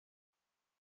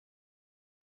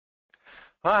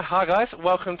Hi guys,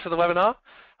 welcome to the webinar.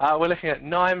 We're looking at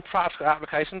 9 practical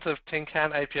applications of Tin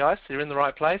Can APIs, so you're in the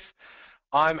right place.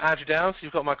 I'm Andrew Downs.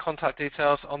 You've got my contact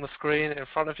details on the screen in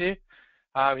front of you.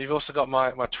 You've also got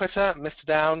my Twitter, Mr.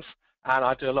 Downs, and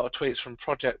I do a lot of tweets from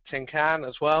Project Tin Can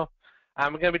as well.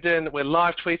 And we're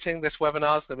live tweeting this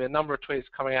webinar, so there'll be a number of tweets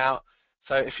coming out.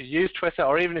 So if you use Twitter,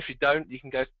 or even if you don't, you can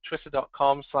go to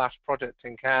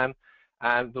twitter.com/projecttincan,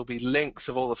 and there'll be links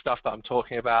of all the stuff that I'm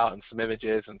talking about and some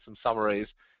images and some summaries,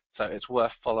 so it's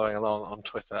worth following along on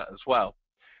Twitter as well.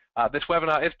 This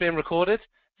webinar is being recorded,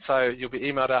 so you'll be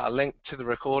emailed out a link to the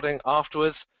recording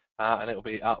afterwards, and it will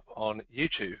be up on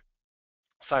YouTube.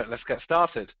 So let's get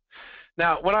started.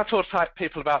 Now, when I talk to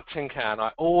people about Tin Can,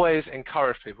 I always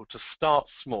encourage people to start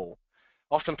small.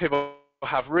 Often people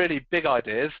have really big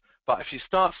ideas, but if you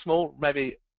start small,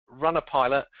 maybe run a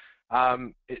pilot,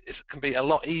 it can be a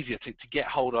lot easier to get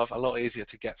hold of, a lot easier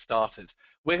to get started.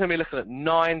 We're going to be looking at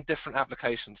 9 different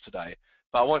applications today,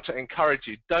 but I want to encourage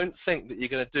you, don't think that you're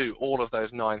going to do all of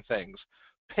those 9 things.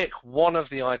 Pick one of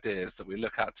the ideas that we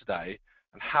look at today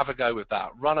and have a go with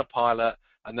that. Run a pilot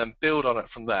and then build on it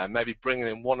from there, maybe bringing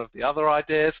in one of the other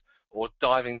ideas or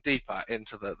diving deeper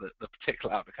into the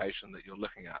particular application that you're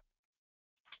looking at.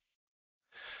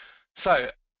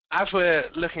 So, as we're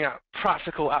looking at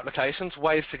practical applications,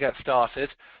 ways to get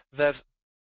started, there's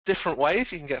different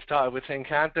ways you can get started with Tin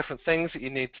Can, different things that you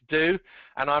need to do,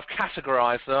 and I've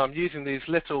categorized them. I'm using these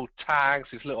little tags,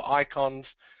 these little icons,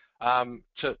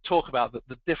 to talk about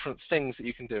the different things that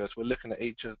you can do as we're looking at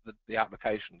each of the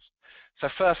applications. So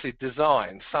firstly,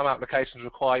 design. Some applications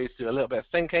require you to do a little bit of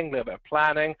thinking, a little bit of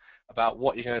planning about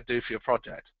what you're going to do for your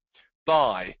project.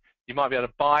 Buy. You might be able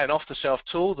to buy an off-the-shelf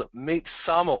tool that meets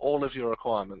some or all of your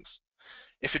requirements.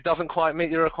 If it doesn't quite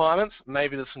meet your requirements,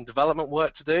 maybe there's some development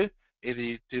work to do. Either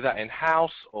you do that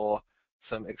in-house or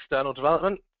some external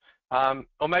development.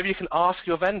 Or maybe you can ask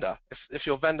your vendor. If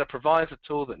your vendor provides a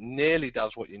tool that nearly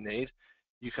does what you need,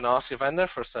 you can ask your vendor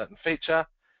for a certain feature.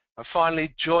 And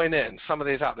finally, join in. Some of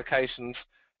these applications,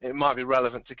 it might be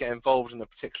relevant to get involved in a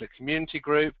particular community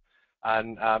group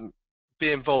and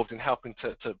be involved in helping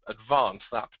to advance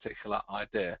that particular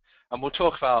idea. And we'll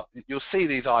talk about, you'll see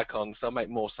these icons, they'll make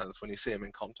more sense when you see them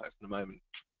in context in a moment.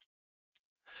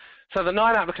 So the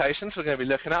 9 applications we're going to be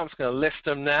looking at, I'm just going to list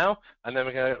them now, and then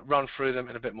we're going to run through them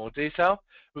in a bit more detail.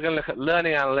 We're going to look at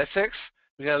learning analytics,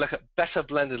 we're going to look at better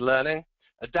blended learning,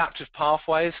 adaptive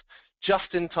pathways,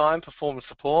 just-in-time performance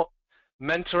support,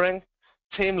 mentoring,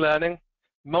 team learning,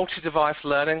 multi-device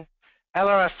learning,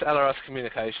 LRS to LRS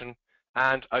communication,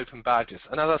 and open badges.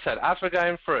 And as I said, as we're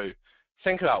going through,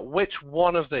 think about which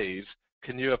one of these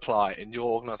can you apply in your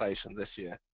organization this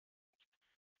year.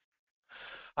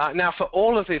 Now, for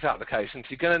all of these applications,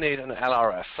 you're going to need an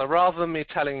LRS. So rather than me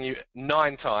telling you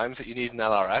 9 times that you need an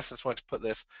LRS, I just want to put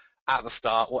this at the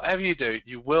start. Whatever you do,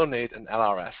 you will need an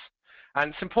LRS.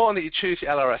 And it's important that you choose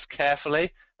your LRS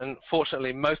carefully. And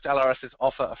fortunately, most LRSs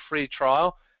offer a free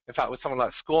trial. In fact, with something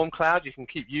like SCORM Cloud, you can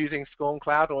keep using SCORM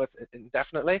Cloud or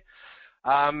indefinitely.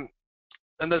 And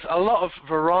there's a lot of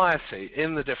variety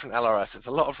in the different LRSs,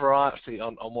 a lot of variety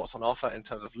on what's on offer in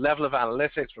terms of level of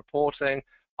analytics, reporting,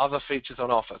 other features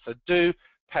on offer. So do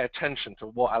pay attention to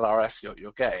what LRS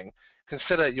you're getting.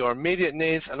 Consider your immediate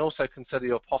needs and also consider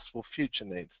your possible future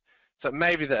needs. So it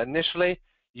may be that initially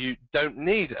you don't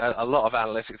need a lot of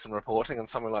analytics and reporting, and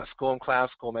something like SCORM Cloud,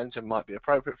 SCORM Engine might be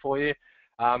appropriate for you.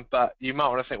 But you might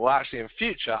want to think, well, actually in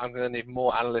future I'm going to need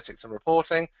more analytics and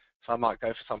reporting, so I might go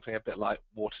for something a bit like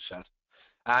Watershed.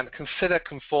 And consider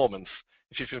conformance.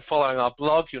 If you've been following our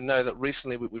blog, you'll know that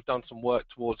recently we've done some work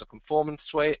towards a conformance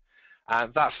suite,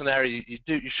 and that's an area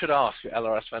you should ask your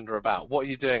LRS vendor about. What are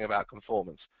you doing about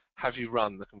conformance? Have you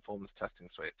run the conformance testing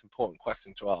suite? It's an important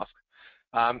question to ask.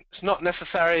 It's not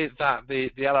necessary that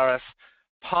the LRS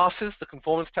passes the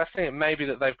conformance testing. It may be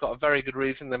that they've got a very good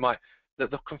reason. That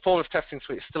the conformance testing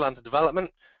suite is still under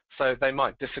development, so they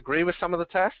might disagree with some of the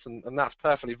tests, and that's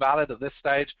perfectly valid at this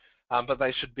stage. But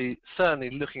they should be certainly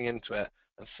looking into it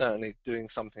and certainly doing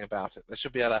something about it. They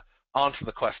should be able to answer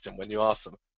the question when you ask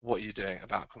them, what are you doing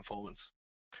about conformance?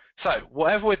 So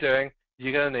whatever we're doing,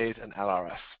 you're going to need an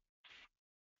LRS.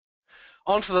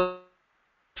 On to the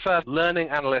first, learning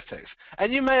analytics.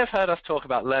 And you may have heard us talk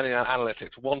about learning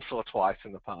analytics once or twice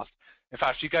in the past. In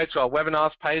fact, if you go to our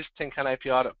webinars page,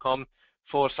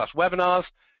 tincanapi.com/webinars,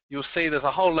 you'll see there's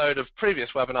a whole load of previous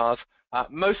webinars,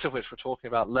 most of which we're talking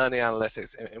about learning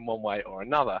analytics in one way or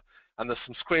another. And there's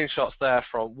some screenshots there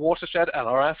from Watershed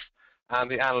LRS and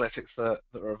the analytics that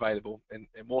are available in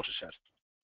Watershed.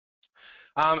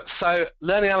 So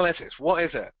learning analytics, what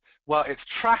is it? Well, it's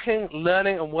tracking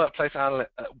learning and workplace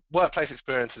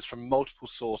experiences from multiple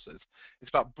sources. It's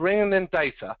about bringing in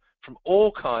data from all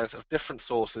kinds of different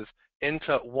sources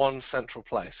into one central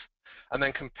place, and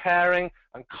then comparing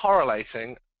and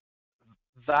correlating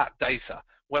that data,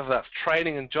 whether that's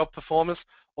training and job performance,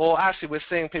 or actually we're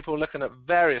seeing people looking at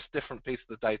various different pieces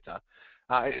of data.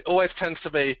 It always tends to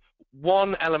be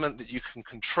one element that you can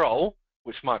control,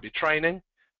 which might be training,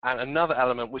 and another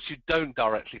element which you don't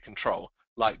directly control,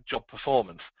 like job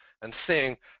performance, and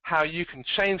seeing how you can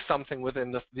change something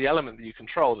within the element that you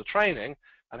control, the training,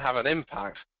 and have an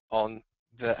impact on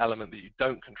the element that you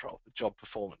don't control, the job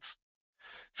performance.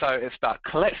 So it's about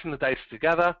collecting the data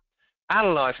together,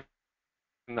 analyzing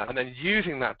that, and then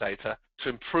using that data to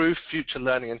improve future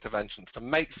learning interventions, to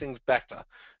make things better,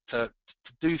 to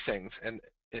do things in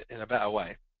a better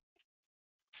way.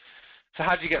 So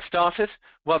how do you get started?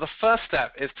 Well, the first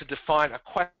step is to define a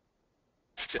question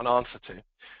and answer to.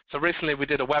 So recently we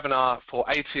did a webinar for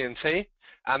AT&T,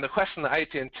 and the question that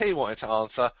AT&T wanted to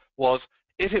answer was,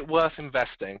 is it worth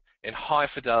investing in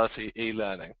high-fidelity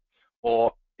e-learning?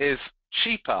 Or is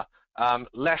cheaper,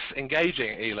 less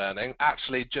engaging e-learning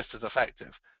actually just as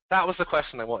effective? That was the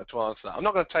question they wanted to answer. I'm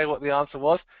not going to tell you what the answer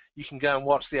was. You can go and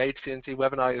watch the AT&T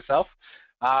webinar yourself,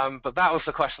 but that was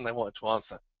the question they wanted to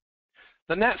answer.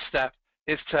 The next step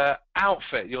is to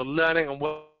outfit your learning and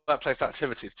workplace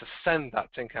activities to send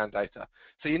that tin can data.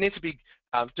 So you need to be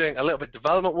doing a little bit of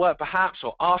development work perhaps,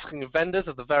 or asking your vendors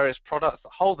of the various products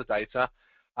that hold the data,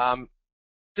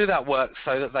 do that work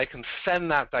so that they can send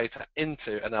that data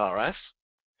into an LRS.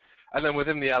 And then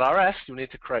within the LRS, you'll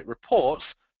need to create reports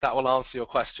that will answer your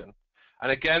question.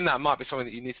 And again, that might be something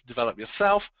that you need to develop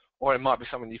yourself, or it might be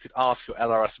something you could ask your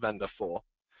LRS vendor for.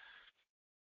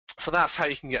 So that's how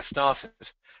you can get started.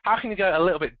 How can you go a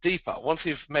little bit deeper? Once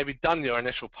you've maybe done your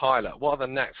initial pilot, what are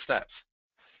the next steps?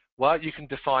 Well, you can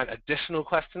define additional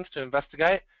questions to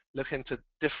investigate, look into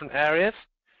different areas.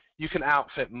 You can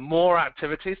outfit more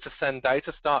activities to send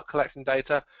data, start collecting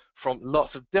data from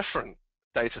lots of different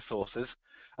data sources,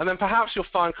 and then perhaps you'll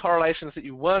find correlations that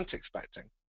you weren't expecting.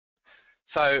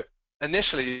 So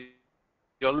initially,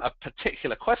 you're a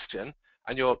particular question,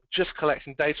 and you're just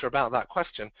collecting data about that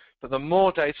question, but the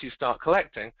more data you start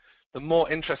collecting, the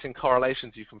more interesting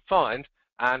correlations you can find,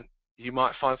 and you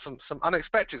might find some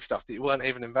unexpected stuff that you weren't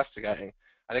even investigating.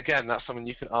 And again, that's something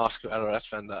you can ask your LRS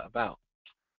vendor about.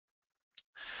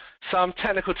 Some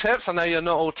technical tips. I know you're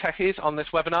not all techies on this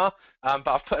webinar, but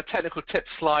I've put a technical tip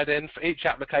slide in for each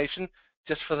application,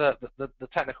 just for the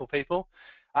technical people.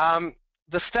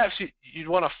 The steps you'd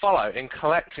want to follow in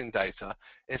collecting data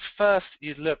is first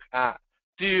you'd look at,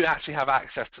 do you actually have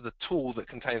access to the tool that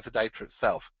contains the data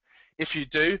itself? If you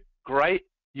do, great.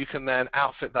 You can then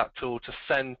outfit that tool to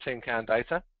send tin can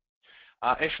data.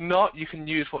 If not, you can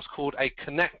use what's called a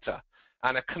connector.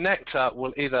 And a connector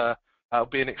will either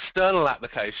be an external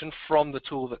application from the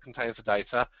tool that contains the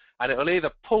data, and it will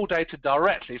either pull data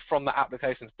directly from the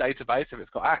application's database if it's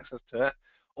got access to it,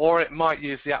 or it might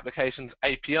use the application's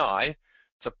API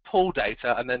to pull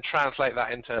data and then translate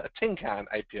that into a tin can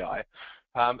API.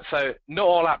 So not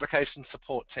all applications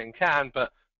support tin can,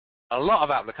 but a lot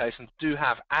of applications do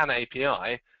have an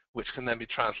API which can then be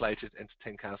translated into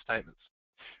tin can statements.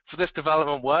 For this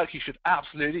development work, you should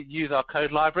absolutely use our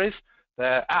code libraries.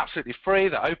 They're absolutely free,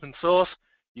 they're open source.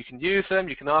 You can use them,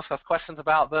 you can ask us questions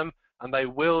about them, and they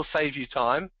will save you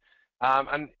time.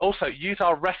 And also use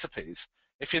our recipes.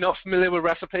 If you're not familiar with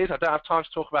recipes, I don't have time to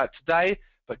talk about it today,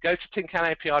 but go to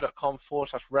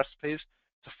tincanapi.com/recipes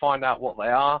to find out what they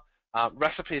are.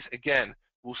 Recipes, again,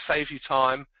 will save you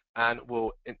time and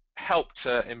will help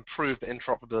to improve the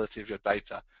interoperability of your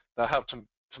data. They'll help to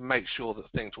make sure that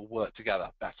things will work together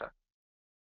better.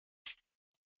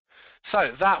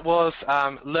 So that was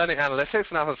learning analytics,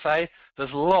 and as I say,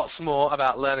 there's lots more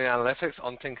about learning analytics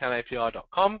on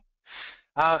tincanapi.com.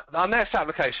 Our next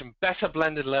application, better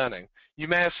blended learning. You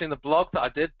may have seen the blog that I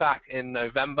did back in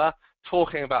November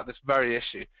talking about this very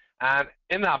issue. And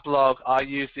in that blog, I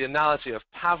used the analogy of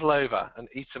pavlova and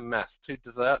eaten mess, two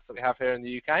desserts that we have here in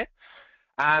the UK.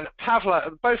 And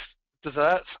both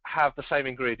desserts have the same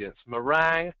ingredients,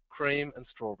 meringue, cream, and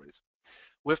strawberries.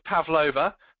 With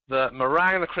pavlova, the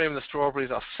meringue, the cream, and the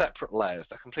strawberries are separate layers.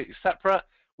 They're completely separate.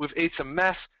 With eaten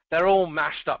mess, they're all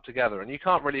mashed up together, and you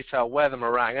can't really tell where the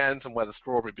meringue ends and where the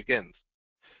strawberry begins.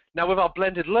 Now, with our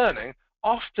blended learning,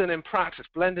 often in practice,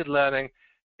 blended learning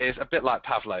is a bit like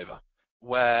pavlova,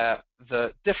 where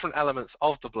the different elements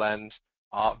of the blend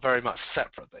are very much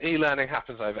separate. The e-learning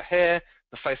happens over here,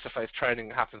 the face-to-face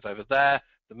training happens over there,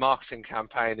 the marketing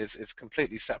campaign is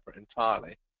completely separate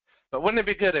entirely. But wouldn't it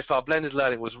be good if our blended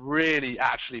learning was really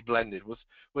actually blended,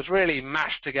 was really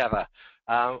mashed together,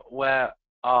 where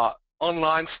our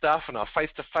online stuff and our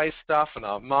face-to-face stuff and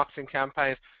our marketing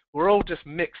campaigns were all just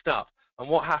mixed up, and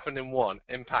what happened in one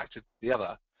impacted the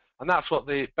other. And that's what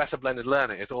the better blended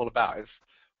learning is all about. It's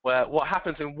where what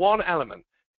happens in one element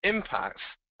impacts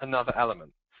another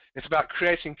element. It's about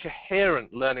creating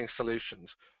coherent learning solutions,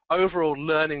 overall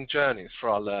learning journeys for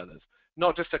our learners,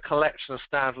 not just a collection of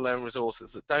standalone resources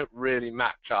that don't really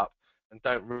match up and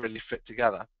don't really fit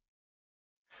together.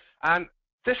 And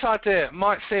this idea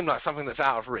might seem like something that's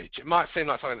out of reach. It might seem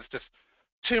like something that's just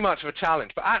too much of a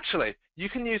challenge, but actually you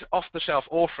can use off-the-shelf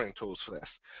authoring tools for this.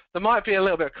 There might be a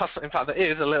little bit of custom, in fact there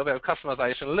is a little bit of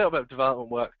customization, a little bit of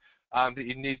development work that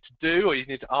you need to do, or you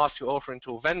need to ask your authoring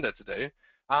tool vendor to do,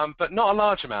 but not a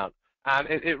large amount. And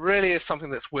it really is something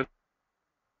that's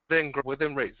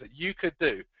within reach that you could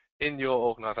do in your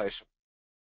organization.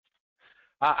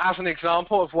 As an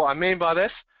example of what I mean by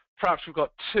this, perhaps we've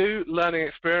got two learning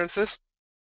experiences.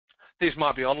 These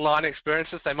might be online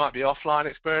experiences, they might be offline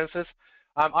experiences.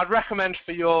 I'd recommend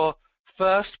for your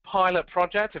first pilot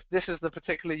project, if this is the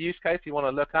particular use case you want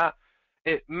to look at,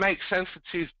 it makes sense to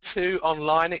choose two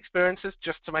online experiences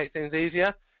just to make things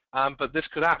easier, but this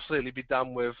could absolutely be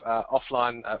done with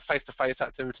offline face-to-face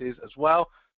activities as well,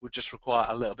 would just require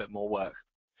a little bit more work.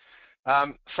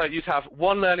 So you'd have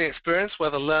one learning experience where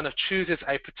the learner chooses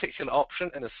a particular option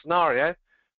in a scenario,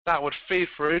 that would feed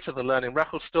through to the learning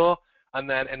record store, and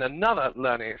then in another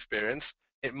learning experience,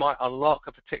 it might unlock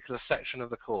a particular section of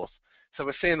the course. So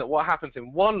we're seeing that what happens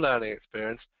in one learning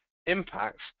experience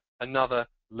impacts another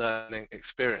learning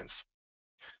experience.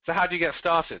 So how do you get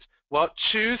started? Well,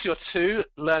 choose your two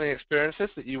learning experiences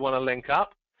that you want to link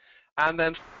up, and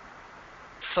then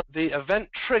the event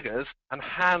triggers and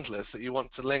handlers that you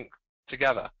want to link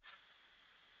together.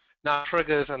 Now,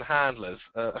 triggers and handlers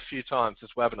a few times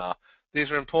this webinar. These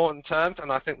are important terms,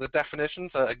 and I think the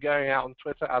definitions are going out on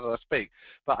Twitter as I speak.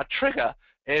 But a trigger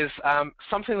is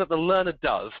something that the learner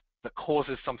does that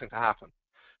causes something to happen.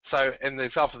 So in the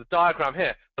example of the diagram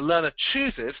here, the learner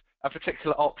chooses a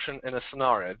particular option in a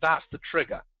scenario. That's the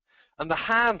trigger. And the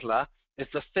handler is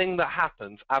the thing that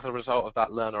happens as a result of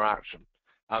that learner action.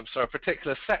 So a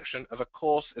particular section of a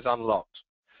course is unlocked.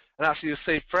 And actually you'll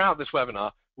see throughout this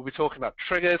webinar, we'll be talking about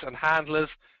triggers and handlers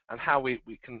and how we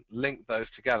can link those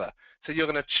together. So you're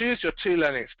going to choose your two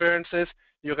learning experiences.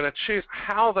 You're going to choose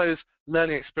how those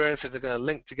learning experiences are going to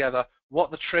link together,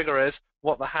 what the trigger is,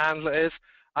 what the handler is.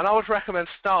 And I would recommend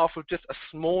start off with just a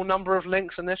small number of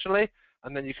links initially,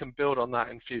 and then you can build on that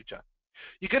in future.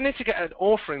 You're going to need to get an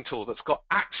authoring tool that's got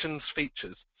actions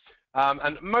features.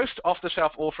 And most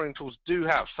off-the-shelf authoring tools do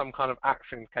have some kind of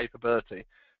action capability.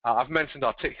 I've mentioned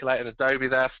Articulate in Adobe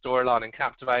there, Storyline and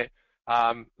Captivate,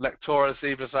 Lectora,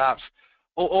 ZebraZaps.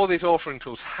 All these authoring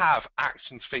tools have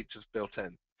actions features built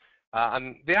in.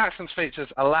 And the actions features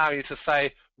allow you to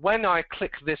say, when I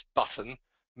click this button,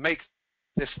 make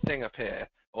this thing appear,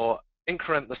 or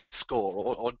increment the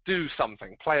score, or do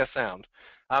something, play a sound.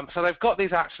 So they've got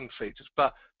these actions features,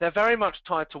 but they're very much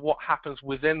tied to what happens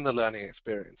within the learning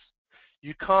experience.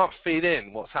 You can't feed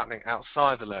in what's happening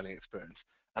outside the learning experience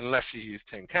unless you use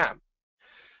TinCan.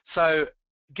 So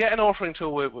get an authoring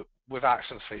tool with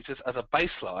actions features as a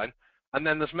baseline, and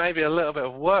then there's maybe a little bit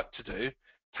of work to do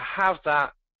to have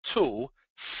that tool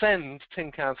send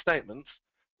TinCan statements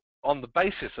on the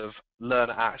basis of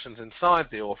learner actions inside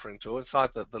the authoring tool, inside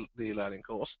the learning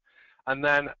course, and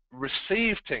then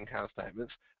receive TinCan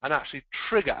statements and actually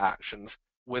trigger actions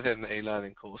within the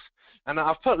e-learning course. And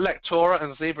I've put Lectora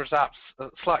and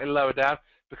ZebraZaps slightly lower down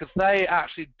because they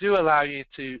actually do allow you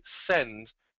to send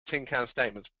TinCan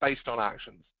statements based on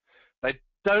actions. They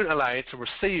don't allow you to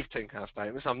receive TinCan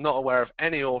statements. I'm not aware of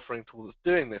any authoring tool that's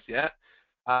doing this yet,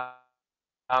 but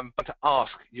to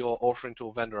ask your authoring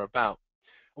tool vendor about.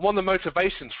 And one of the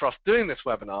motivations for us doing this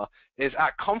webinar is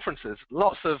at conferences,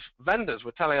 lots of vendors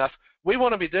were telling us, we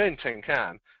want to be doing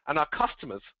TinCan, and our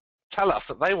customers tell us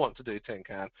that they want to do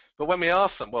TinCan, but when we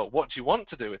ask them, well, what do you want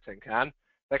to do with TinCan?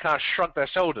 They kind of shrug their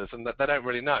shoulders and that they don't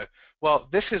really know. Well,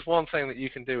 this is one thing that you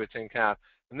can do with TinCan,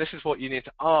 and this is what you need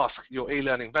to ask your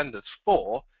e-learning vendors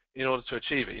for in order to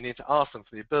achieve it. You need to ask them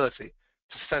for the ability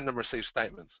to send and receive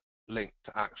statements linked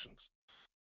to actions.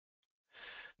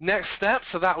 Next step,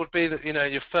 so that would be that,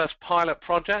 your first pilot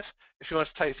project. If you want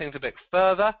to take things a bit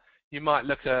further, you might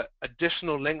look at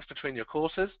additional links between your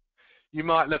courses. You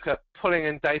might look at pulling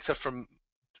in data from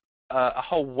a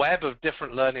whole web of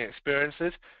different learning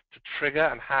experiences to trigger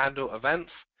and handle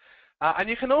events. And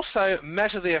you can also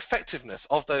measure the effectiveness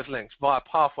of those links via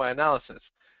pathway analysis.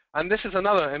 And this is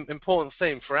another important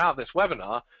theme throughout this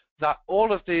webinar, that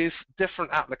all of these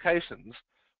different applications,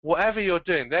 whatever you're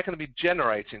doing, they're going to be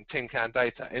generating tin can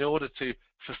data in order to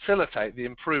facilitate the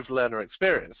improved learner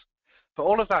experience. But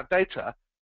all of that data,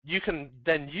 you can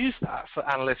then use that for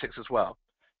analytics as well.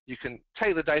 You can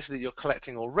take the data that you're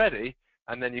collecting already,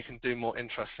 and then you can do more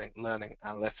interesting learning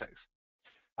analytics.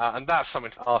 And that's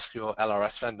something to ask your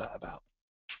LRS vendor about.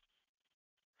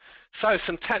 So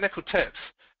some technical tips.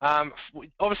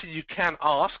 Obviously, you can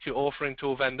ask your authoring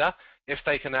tool vendor if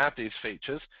they can add these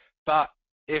features, but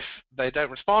if they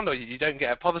don't respond or you don't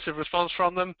get a positive response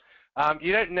from them,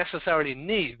 you don't necessarily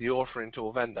need the authoring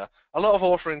tool vendor. A lot of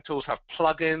authoring tools have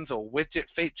plugins or widget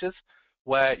features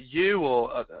where you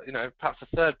or perhaps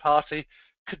a third party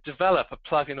could develop a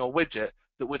plugin or widget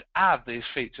that would add these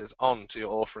features onto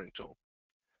your authoring tool.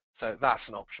 So that's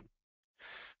an option.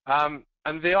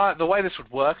 And the way this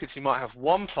would work is you might have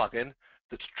one plugin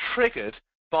that's triggered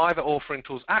by the authoring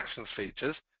tool's actions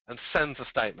features and sends a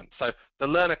statement. So the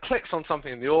learner clicks on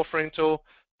something in the authoring tool,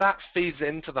 that feeds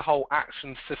into the whole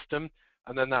action system,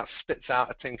 and then that spits out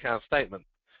a tin can statement.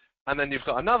 And then you've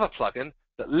got another plugin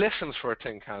that listens for a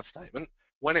tin can statement.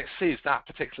 When it sees that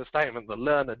particular statement, the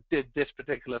learner did this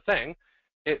particular thing,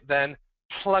 it then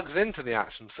plugs into the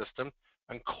action system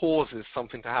and causes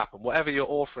something to happen, whatever your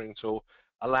authoring tool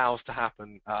allows to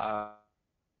happen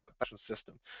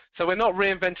system. So we're not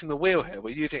reinventing the wheel here. We're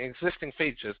using existing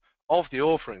features of the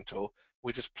authoring tool.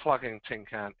 We're just plugging tin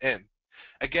can in.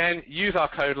 Again, use our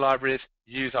code libraries,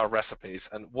 use our recipes,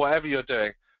 and whatever you're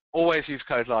doing, always use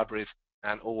code libraries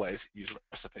and always use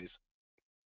recipes.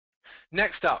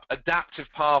 Next up, adaptive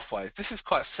pathways. This is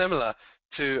quite similar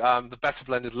to the better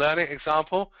blended learning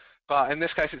example, but in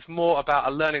this case it's more about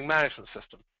a learning management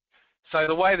system. So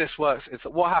the way this works is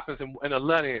that what happens in a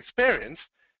learning experience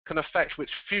can affect which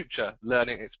future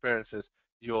learning experiences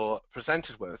you're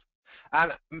presented with.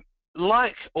 And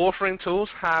like authoring tools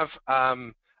have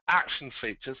actions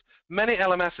features, many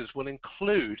LMSs will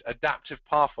include adaptive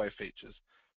pathway features,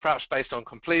 perhaps based on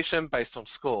completion, based on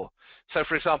score. So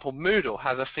for example, Moodle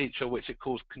has a feature which it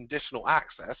calls conditional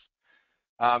access,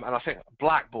 and I think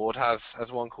Blackboard has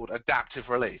one called adaptive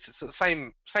release. It's the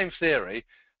same theory.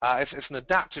 It's an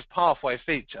adaptive pathway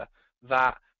feature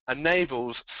that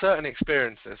enables certain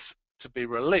experiences to be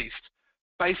released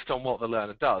based on what the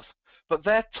learner does. But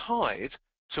they're tied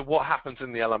to what happens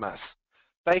in the LMS.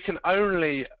 They can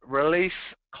only release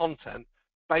content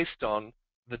based on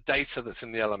the data that's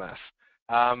in the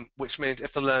LMS, which means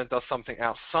if the learner does something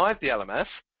outside the LMS,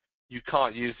 you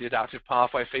can't use the adaptive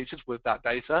pathway features with that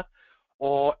data.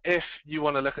 Or if you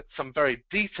want to look at some very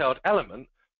detailed element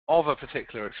of a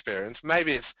particular experience,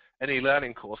 maybe it's an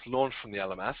e-learning course launched from the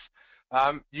LMS,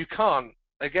 you can't,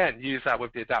 again, use that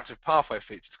with the adaptive pathway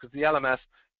features because the LMS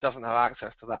doesn't have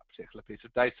access to that particular piece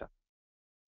of data.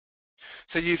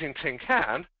 So using tin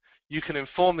can, you can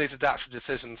inform these adaptive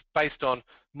decisions based on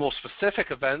more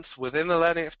specific events within the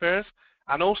learning experience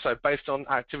and also based on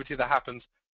activity that happens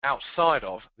outside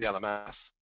of the LMS.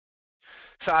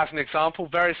 So as an example,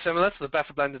 very similar to the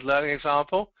better blended learning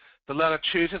example, the learner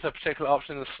chooses a particular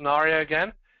option in the scenario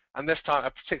again, and this time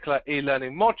a particular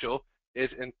e-learning module is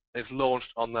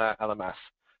launched on their LMS.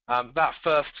 That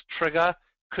first trigger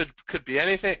could be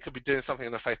anything. It could be doing something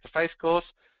in a face-to-face course.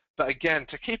 But again,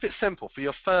 to keep it simple, for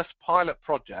your first pilot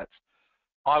project,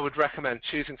 I would recommend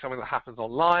choosing something that happens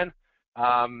online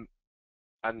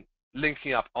and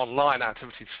linking up online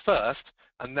activities first,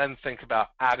 and then think about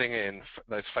adding in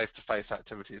those face-to-face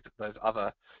activities, those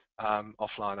other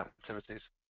offline activities.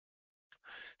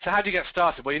 So how do you get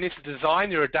started? Well, you need to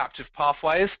design your adaptive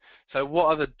pathways. So what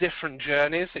are the different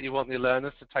journeys that you want the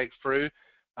learners to take through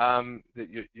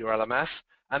your LMS?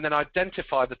 And then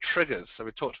identify the triggers. So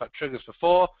we talked about triggers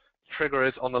before. Trigger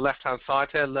is on the left-hand side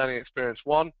here, Learning Experience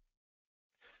 1,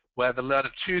 where the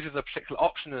learner chooses a particular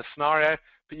option in a scenario,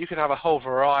 but you can have a whole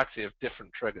variety of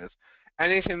different triggers.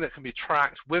 Anything that can be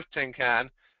tracked with tin can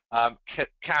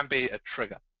can be a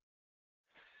trigger.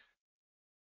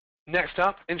 Next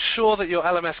up, ensure that your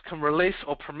LMS can release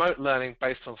or promote learning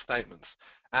based on statements.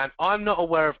 And I'm not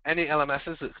aware of any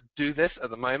LMSs that do this at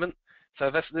the moment,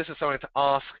 so this is something to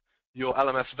ask your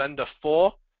LMS vendor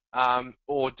for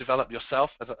or develop yourself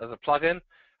as a plugin.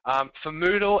 For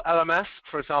Moodle LMS,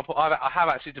 for example, I have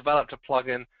actually developed a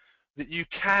plugin that you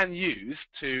can use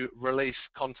to release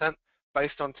content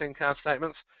based on tin can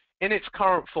statements. In its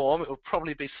current form,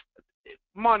 it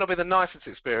might not be the nicest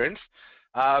experience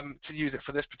to use it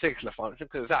for this particular function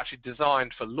because it's actually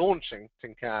designed for launching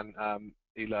tin can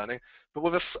e-learning. But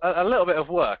with a little bit of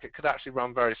work, it could actually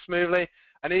run very smoothly.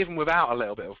 And even without a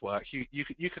little bit of work,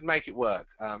 you could make it work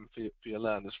for your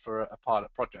learners for a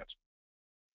pilot project.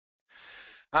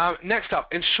 Next up,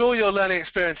 ensure your learning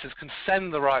experiences can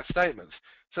send the right statements.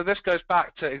 So this goes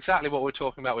back to exactly what we're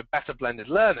talking about with better blended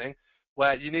learning,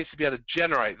 where you need to be able to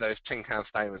generate those tin can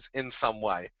statements in some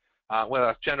way, whether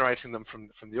that's generating them from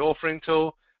the authoring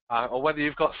tool, or whether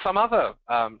you've got some other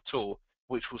tool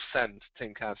which will send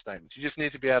tin can statements. You just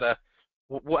need to be able to,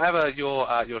 whatever your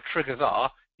triggers are,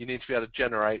 you need to be able to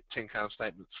generate tin can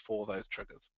statements for those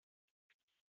triggers.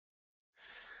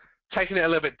 Taking it a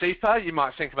little bit deeper, you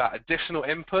might think about additional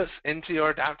inputs into your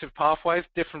adaptive pathways,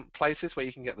 different places where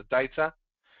you can get the data.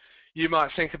 You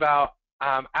might think about,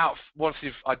 once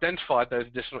you've identified those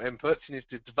additional inputs, you need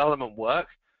to do development work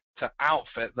to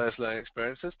outfit those learning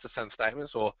experiences to send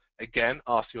statements, or again,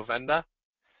 ask your vendor.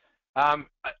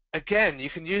 Again, you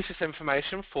can use this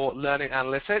information for learning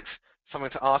analytics,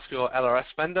 something to ask your LRS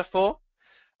vendor for.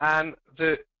 And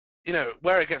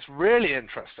where it gets really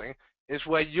interesting is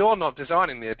where you're not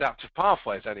designing the adaptive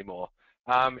pathways anymore.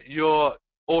 You're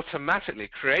automatically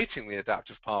creating the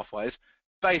adaptive pathways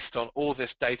based on all this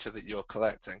data that you're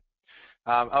collecting.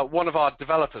 One of our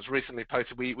developers recently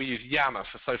posted, we use Yammer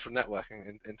for social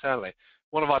networking internally.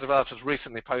 One of our developers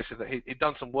recently posted that he'd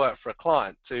done some work for a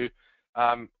client to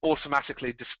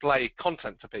automatically display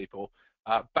content to people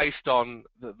based on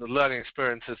the learning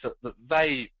experiences that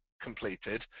they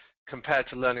completed compared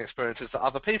to learning experiences that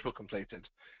other people completed.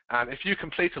 And if you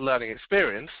complete a learning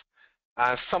experience,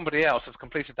 somebody else has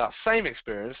completed that same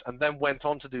experience and then went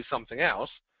on to do something else,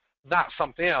 that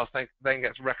something else then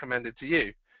gets recommended to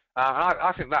you.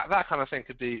 I think that kind of thing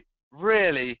could be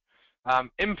really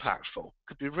impactful.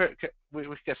 We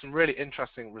could get some really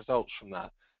interesting results from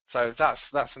that. So that's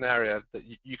an area that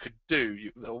you could do,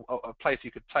 a place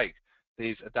you could take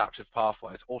these adaptive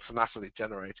pathways, automatically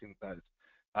generating those.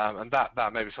 And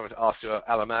that may be something to ask your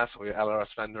LMS or your LRS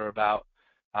vendor about,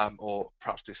 or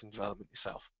perhaps do some development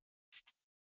yourself.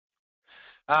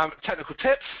 Technical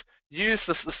tips: use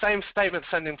the same statement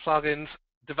sending plugins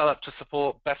developed to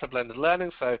support better blended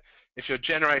learning. So if you're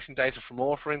generating data from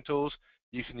authoring tools,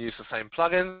 you can use the same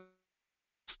plugins.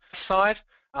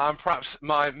 Perhaps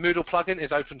my Moodle plugin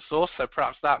is open source, so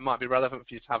perhaps that might be relevant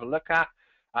for you to have a look at.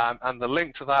 And the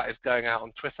link to that is going out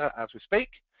on Twitter as we speak.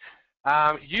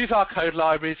 Use our code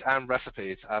libraries and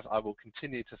recipes, as I will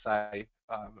continue to say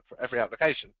for every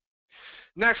application.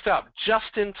 Next up,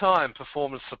 just-in-time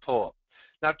performance support.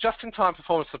 Now, just-in-time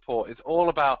performance support is all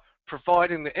about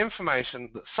providing the information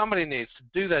that somebody needs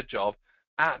to do their job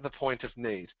at the point of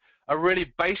need. A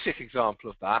really basic example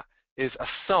of that is a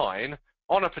sign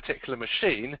on a particular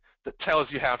machine that tells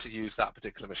you how to use that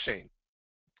particular machine.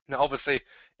 Now, obviously,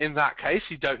 in that case,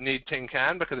 you don't need tin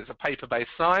can because it's a paper-based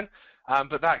sign,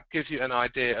 but that gives you an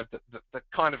idea of the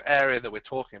kind of area that we're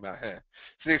talking about here.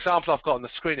 So the example I've got on the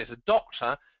screen is a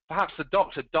doctor. Perhaps the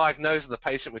doctor diagnoses the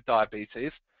patient with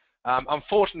diabetes.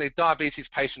 Unfortunately, diabetes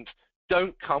patients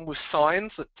don't come with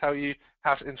signs that tell you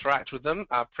how to interact with them,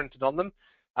 printed on them.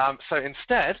 So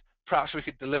instead, perhaps we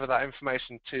could deliver that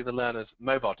information to the learner's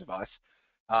mobile device.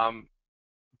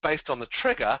 Based on the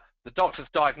trigger, the doctor's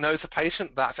diagnosed the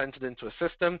patient, that's entered into a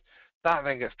system, that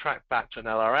then gets tracked back to an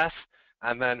LRS,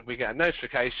 and then we get a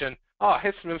notification, oh,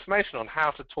 here's some information on how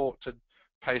to talk to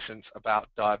patients about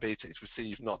diabetes. We see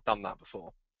you've not done that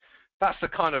before. That's the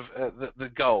kind of the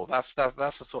goal. That's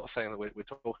the sort of thing that we're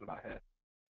talking about here.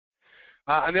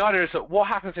 And the idea is that what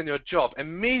happens in your job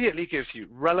immediately gives you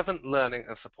relevant learning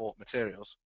and support materials.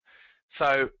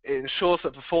 So it ensures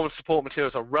that performance support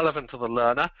materials are relevant to the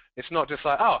learner. It's not just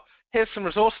like, oh, here's some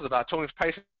resources about talking to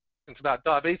patients about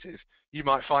diabetes. You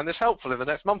might find this helpful in the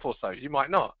next month or so. You might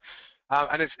not.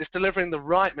 And it's delivering the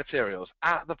right materials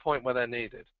at the point where they're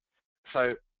needed.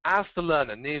 So as the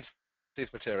learner needs these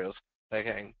materials, they're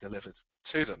getting delivered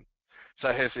to them.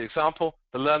 So here's the example.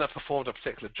 The learner performed a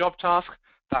particular job task.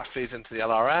 That feeds into the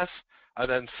LRS. And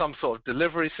then some sort of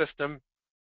delivery system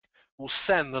will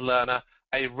send the learner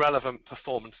a relevant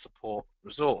performance support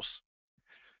resource.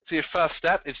 So your first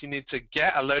step is you need to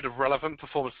get a load of relevant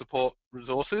performance support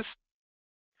resources.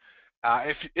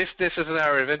 If this is an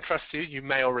area of interest to you, you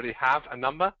may already have a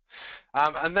number.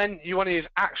 And then you want to use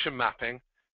action mapping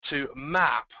to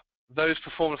map those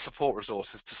performance support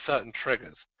resources to certain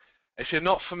triggers. If you're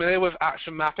not familiar with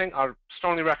action mapping, I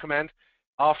strongly recommend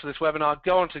after this webinar,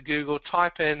 go onto Google,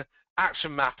 type in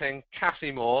action mapping,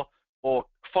 Kathy Moore, or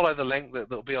follow the link that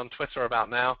will be on Twitter about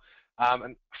now,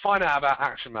 and find out about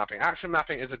action mapping. Action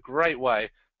mapping is a great way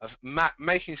of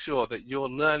making sure that your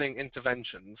learning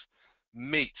interventions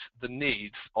meet the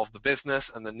needs of the business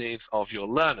and the needs of your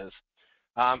learners.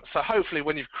 So hopefully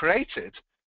when you've created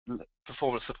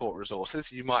performance support resources,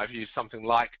 you might have used something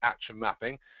like action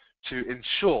mapping to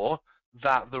ensure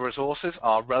that the resources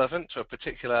are relevant to a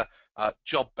particular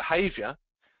job behavior,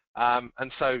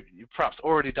 and so you've perhaps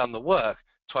already done the work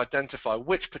to identify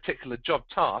which particular job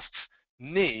tasks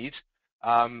need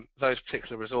those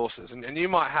particular resources. And you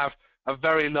might have a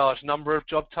very large number of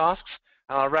job tasks,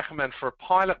 and I recommend for a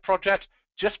pilot project,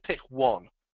 just pick one.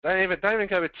 Don't even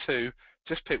go with two,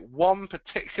 just pick one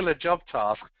particular job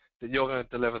task that you're going to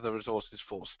deliver the resources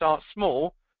for. Start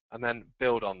small and then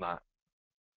build on that.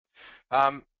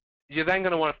 You're then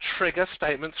going to want to trigger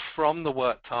statements from the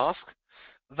work task.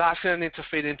 That's going to need to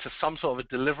feed into some sort of a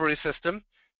delivery system,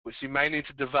 which you may need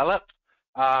to develop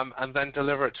and then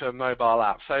deliver it to a mobile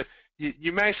app. So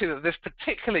you may see that this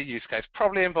particular use case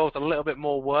probably involves a little bit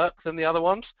more work than the other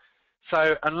ones.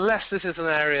 So unless this is an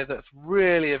area that's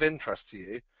really of interest to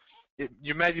you,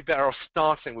 you may be better off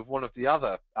starting with one of the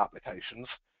other applications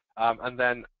and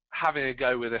then having a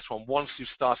go with this one. Once you've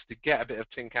started to get a bit of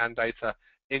tin can data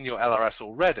in your LRS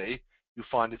already, you'll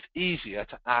find it's easier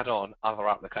to add on other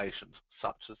applications,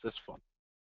 such as this one.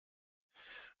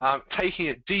 Taking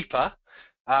it deeper,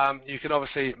 you can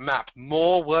obviously map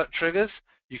more work triggers.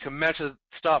 You can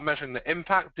start measuring the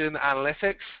impact, doing the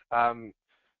analytics,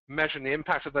 measuring the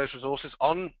impact of those resources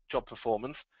on job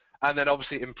performance, and then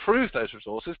obviously improve those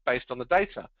resources based on the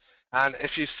data. And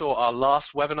if you saw our last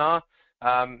webinar,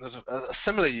 there's a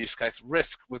similar use case, Risk,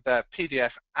 with their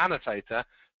PDF annotator.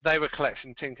 They were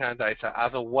collecting tin can data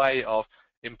as a way of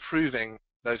improving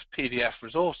those PDF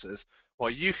resources, while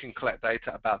you can collect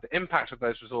data about the impact of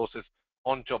those resources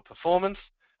on job performance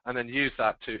and then use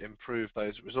that to improve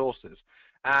those resources.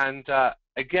 And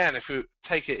again, if we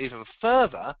take it even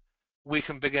further, we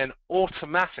can begin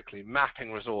automatically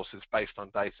mapping resources based on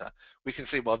data. We can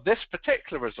see, well, this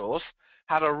particular resource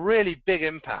had a really big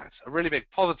impact, a really big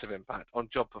positive impact on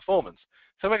job performance.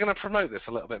 So we're going to promote this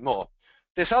a little bit more.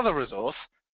 This other resource,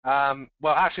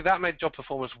 well, actually that made job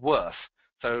performance worse.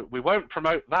 So we won't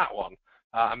promote that one,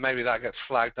 and maybe that gets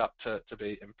flagged up to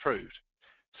be improved.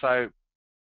 So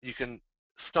you can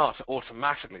start to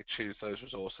automatically choose those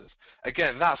resources.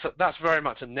 Again, that's very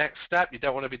much a next step. You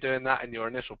don't want to be doing that in your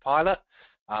initial pilot,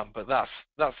 but that's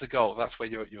the goal. That's where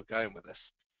you're going with this.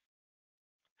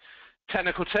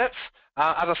 Technical tips.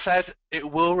 As I said, it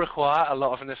will require a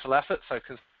lot of initial effort, so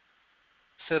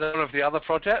consider one of the other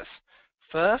projects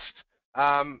first.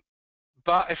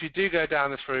 But if you do go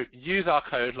down this route, use our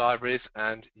code libraries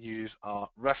and use our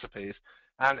recipes.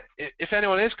 And if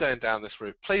anyone is going down this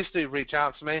route, please do reach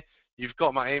out to me. You've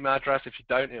got my email address. If you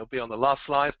don't, it'll be on the last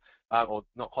slide, or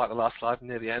not quite the last slide,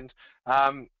 near the end.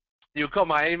 You've got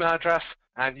my email address,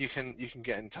 and you can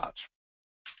get in touch.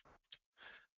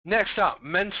 Next up,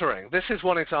 mentoring. This is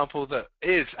one example that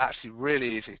is actually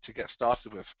really easy to get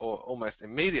started with, or almost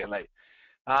immediately.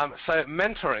 So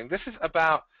mentoring, this is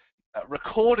about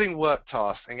recording work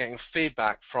tasks and getting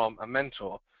feedback from a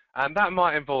mentor. And that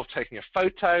might involve taking a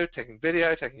photo, taking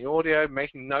video, taking audio,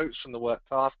 making notes from the work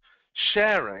task,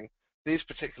 sharing these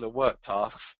particular work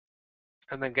tasks,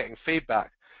 and then getting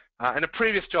feedback. In a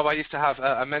previous job, I used to have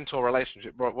a mentor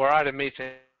relationship where I had a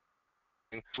meeting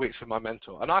weeks with my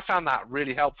mentor, and I found that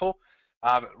really helpful,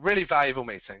 really valuable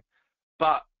meeting.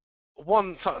 But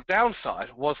one sort of downside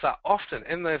was that often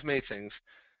in those meetings,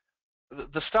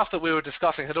 the stuff that we were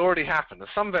discussing had already happened, and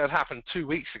some of it had happened 2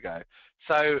 weeks ago.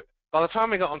 So by the time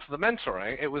we got onto the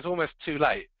mentoring, it was almost too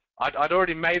late. I'd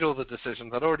already made all the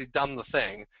decisions, I'd already done the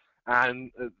thing,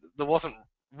 and there wasn't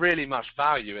really much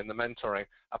value in the mentoring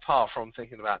apart from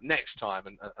thinking about next time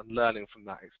and learning from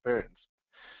that experience.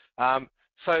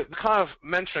 So the kind of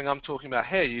mentoring I'm talking about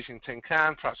here, using Tin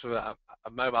Can, perhaps with a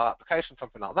mobile application,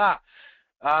 something like that,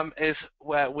 is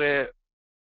where we're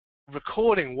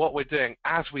recording what we're doing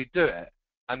as we do it,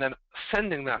 and then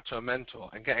sending that to a mentor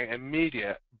and getting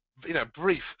immediate,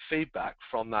 brief feedback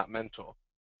from that mentor.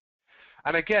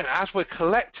 And again, as we're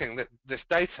collecting this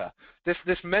data, this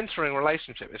mentoring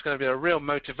relationship is going to be a real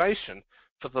motivation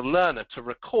for the learner to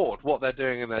record what they're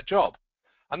doing in their job.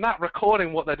 And that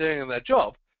recording what they're doing in their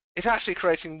job is actually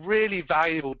creating really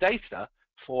valuable data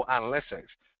for analytics,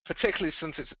 particularly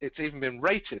since it's even been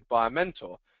rated by a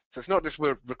mentor. So it's not just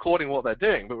we're recording what they're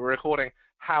doing, but we're recording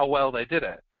how well they did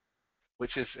it,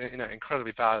 which is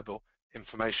incredibly valuable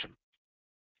information.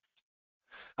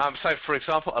 So for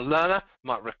example, a learner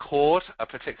might record a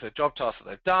particular job task that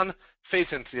they've done,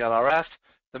 feeds into the LRS,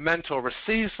 the mentor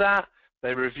receives that,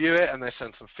 they review it, and they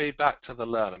send some feedback to the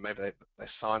learner. Maybe they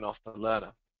sign off the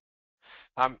learner.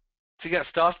 To get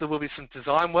started, there will be some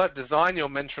design work. Design your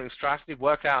mentoring strategy,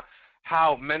 work out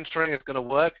how mentoring is going to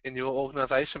work in your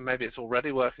organization. Maybe it's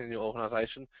already working in your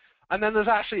organization. And then there's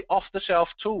actually off-the-shelf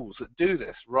tools that do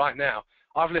this right now.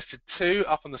 I've listed 2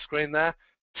 up on the screen there,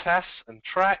 Tess and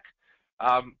Trek.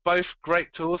 Both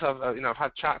great tools. I've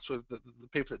had chats with the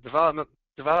people that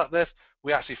developed this.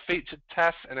 We actually featured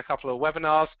tests in a couple of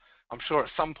webinars. I'm sure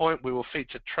at some point we will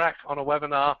feature Trek on a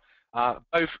webinar.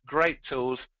 Both great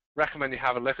tools. Recommend you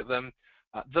have a look at them.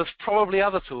 There's probably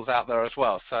other tools out there as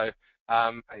well. So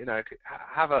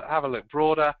have a look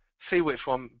broader, see which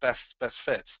one best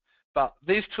fits. But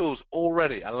these tools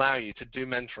already allow you to do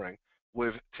mentoring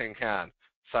with Tin Can.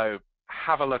 So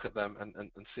have a look at them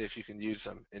and see if you can use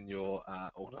them in your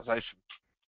organization.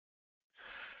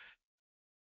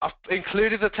 I've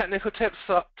included the technical tips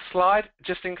slide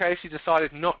just in case you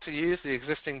decided not to use the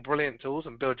existing brilliant tools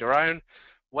and build your own.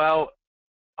 Well,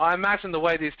 I imagine the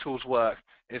way these tools work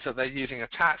is that they're using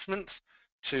attachments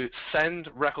to send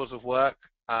records of work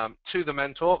to the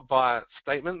mentor via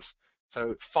statements.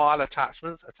 So file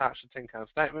attachments attached to Tin Can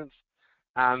statements,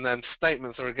 and then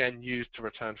statements are again used to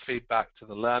return feedback to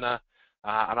the learner.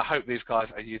 And I hope these guys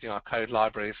are using our code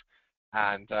libraries,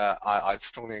 and I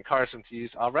strongly encourage them to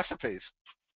use our recipes.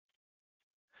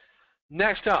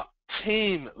 Next up,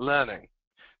 team learning.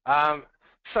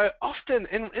 So often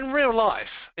in real life,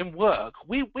 in work,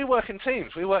 we work in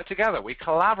teams, we work together, we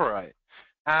collaborate.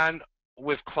 And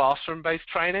with classroom-based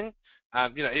training,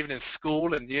 even in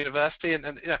school and university,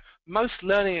 and most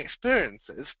learning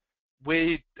experiences,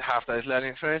 we have those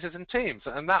learning experiences in teams,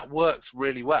 and that works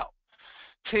really well.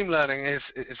 Team learning is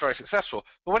very successful,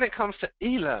 but when it comes to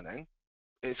e-learning,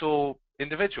 it's all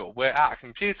individual. We're at a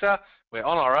computer, we're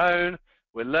on our own,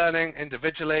 we're learning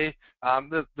individually.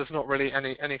 There's not really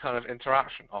any kind of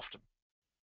interaction often.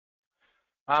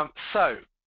 So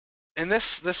in this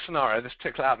scenario, this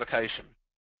particular application,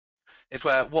 is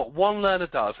where what one learner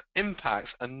does impacts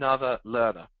another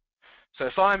learner. So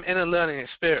if I'm in a learning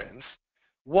experience,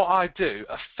 what I do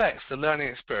affects the learning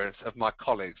experience of my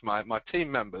colleagues, my team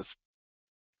members,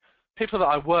 people that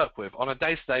I work with on a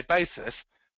day-to-day basis.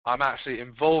 I'm actually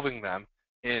involving them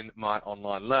in my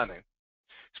online learning.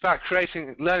 It's about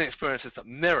creating learning experiences that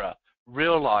mirror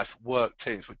real-life work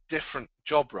teams with different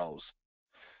job roles.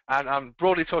 And I'm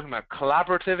broadly talking about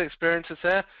collaborative experiences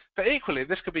here, but equally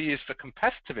this could be used for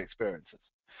competitive experiences.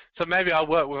 So maybe I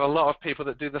work with a lot of people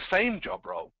that do the same job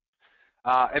role.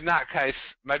 In that case,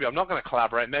 maybe I'm not going to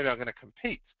collaborate, maybe I'm going to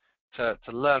compete to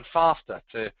learn faster,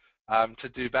 to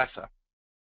do better.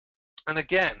 And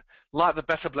again, like the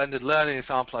better blended learning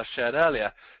example I shared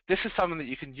earlier, this is something that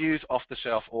you can use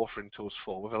off-the-shelf authoring tools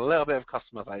for with a little bit of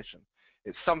customization.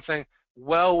 It's something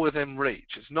well within reach.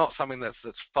 It's not something that's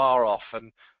far off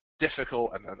and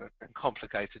difficult and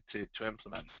complicated to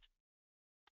implement.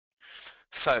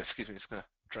 So, excuse me, just going to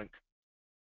drink.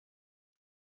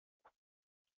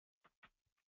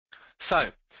 So,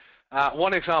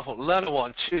 one example, learner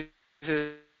one chooses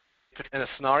in a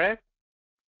scenario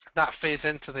that feeds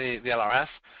into the LRS,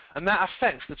 and that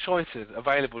affects the choices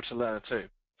available to learner two.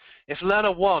 If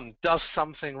learner one does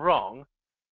something wrong,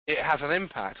 it has an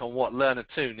impact on what learner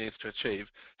two needs to achieve.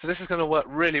 So this is going to work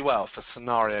really well for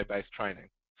scenario-based training,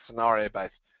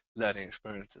 scenario-based learning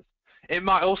experiences. It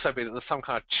might also be that there's some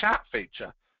kind of chat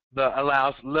feature that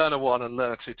allows learner one and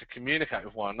learner two to communicate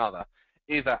with one another,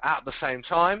 either at the same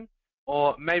time,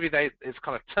 or maybe it's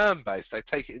kind of turn-based. They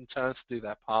take it in turns to do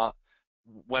their part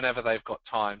whenever they've got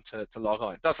time to log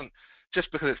on. It doesn't,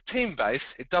 just because it's team-based,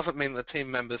 it doesn't mean that team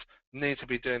members need to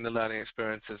be doing the learning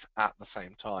experiences at the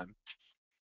same time.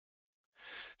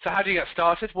 So how do you get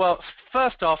started? Well,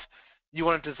 first off, you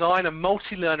want to design a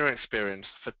multi-learner experience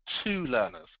for 2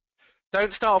 learners.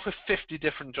 Don't start off with 50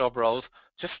 different job roles,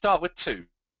 just start with 2.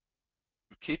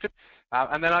 Keep it,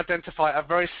 and then identify a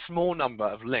very small number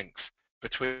of links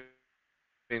between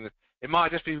it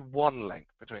might just be 1 link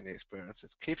between the experiences.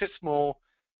 Keep it small,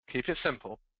 keep it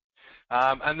simple.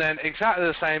 And then exactly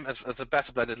the same as the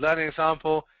better blended learning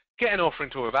example, get an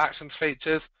authoring tool with actions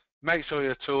features, make sure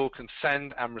your tool can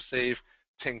send and receive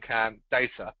Tin Can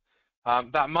data.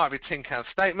 That might be Tin Can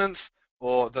statements,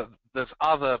 or there's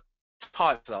other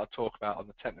types that I'll talk about on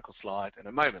the technical slide in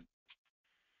a moment.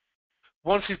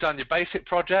 Once you've done your basic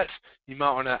project, you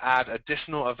might want to add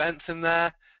additional events in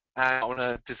there, and want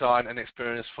to design an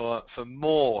experience for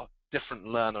more different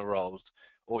learner roles,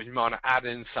 or you might want to add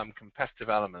in some competitive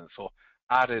elements, or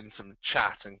add in some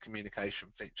chat and communication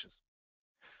features.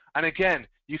 And again,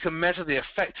 you can measure the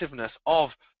effectiveness of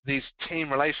these team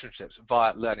relationships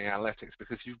via learning analytics,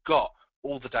 because you've got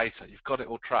all the data, you've got it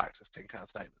all tracked as Tin Can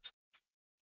statements.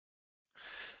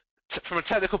 From a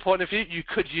technical point of view, you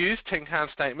could use Tin Can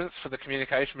statements for the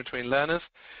communication between learners.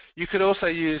 You could also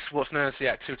use what's known as the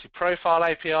Activity Profile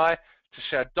API to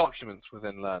share documents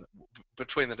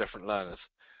between the different learners.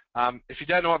 If you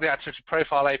don't know what the Activity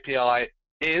Profile API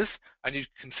is, and you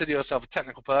consider yourself a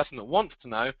technical person that wants to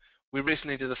know, we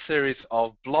recently did a series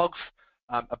of blogs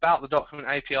about the document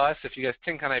APIs. So if you go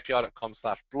to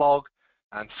tinkernapi.com/blog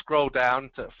and scroll down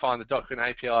to find the document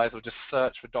APIs, or just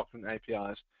search for document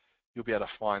APIs, you'll be able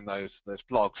to find those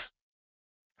blogs.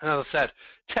 And as I said,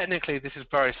 technically this is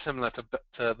very similar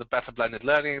to the Better Blended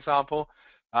Learning example,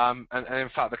 and in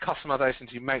fact the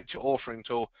customizations you make to your authoring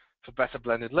tool for Better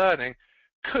Blended Learning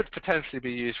could potentially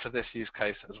be used for this use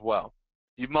case as well.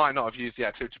 You might not have used the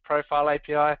Activity Profile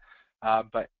API,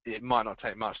 but it might not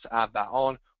take much to add that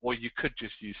on, or you could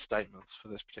just use statements for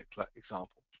this particular example.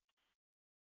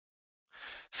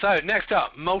 So next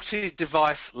up,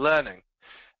 multi-device learning.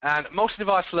 And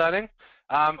multi-device learning,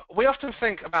 we often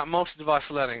think about multi-device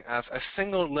learning as a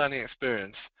single learning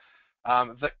experience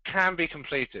that can be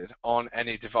completed on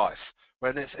any device,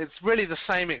 where it's really the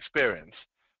same experience,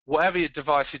 whatever your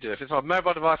device you do. If it's on a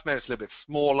mobile device, maybe it's a little bit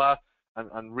smaller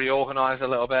and reorganized a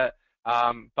little bit,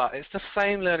 but it's the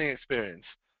same learning experience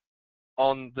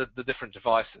on the different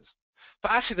devices.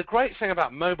 But actually the great thing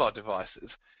about mobile devices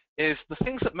is the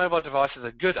things that mobile devices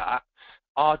are good at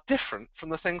are different from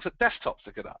the things that desktops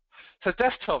are good at. So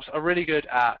desktops are really good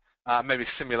at maybe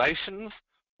simulations,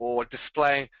 or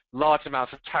displaying large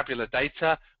amounts of tabular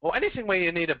data, or anything where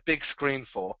you need a big screen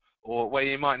for, or where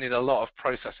you might need a lot of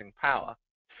processing power.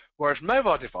 Whereas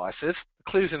mobile devices,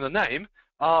 clues in the name,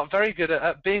 are very good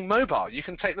at being mobile. You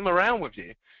can take them around with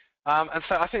you. And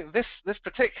so I think this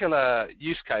particular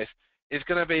use case is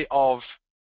going to be of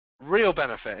real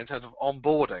benefit in terms of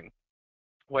onboarding,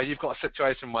 where you've got a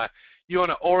situation where you want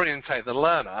to orientate the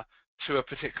learner to a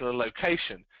particular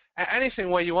location. Anything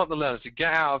where you want the learner to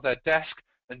get out of their desk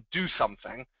and do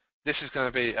something, this is going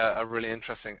to be a really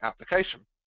interesting application.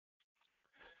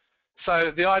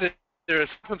 So the idea is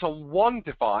happens on one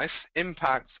device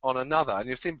impacts on another, and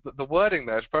you've seen that the wording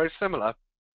there is very similar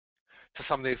to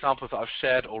some of the examples that I've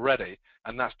shared already,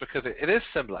 and that's because it is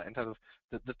similar in terms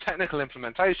of the technical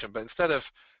implementation, but instead of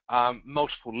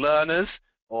multiple learners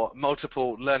or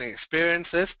multiple learning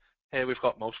experiences, here we've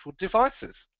got multiple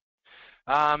devices.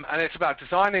 And it's about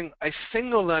designing a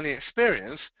single learning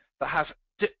experience that has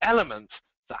elements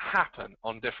that happen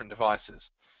on different devices.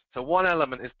 So one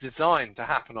element is designed to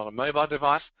happen on a mobile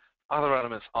device, other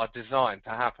elements are designed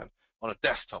to happen on a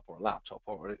desktop or a laptop,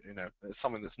 or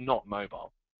something that's not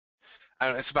mobile.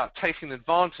 And it's about taking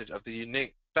advantage of the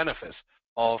unique benefits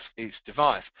of each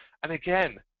device. And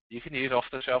again, you can use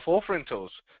off-the-shelf authoring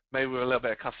tools, maybe with a little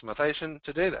bit of customization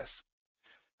to do this.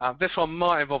 This one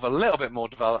might involve a little bit more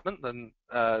development than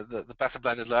the Better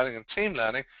Blended Learning and Team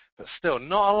Learning, but still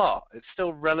not a lot. It's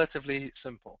still relatively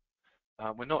simple.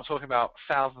 We're not talking about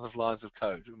thousands of lines of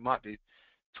code. We might be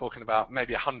talking about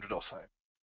maybe 100 or so,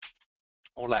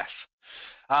 or less.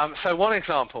 So one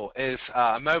example is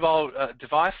a mobile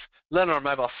device. Learner on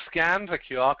mobile scans a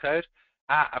QR code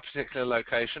at a particular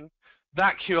location.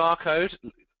 That QR code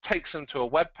takes them to a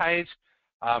web page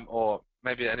or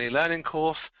maybe an e-learning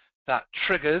course that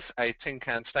triggers a tin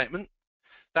can statement.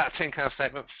 That tin can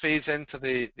statement feeds into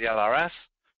the LRS.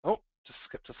 Oh, just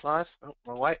skipped a slide. Oh,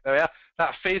 wrong way. There we are.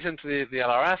 That feeds into the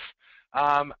LRS,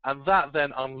 and that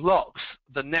then unlocks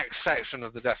the next section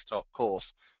of the desktop course,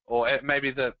 or it may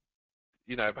be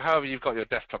however you've got your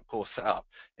desktop course set up,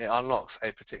 it unlocks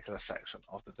a particular section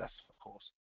of the desktop course.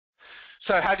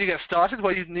 So how do you get started?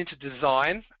 Well, you need to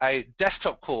design a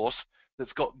desktop course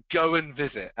that's got go and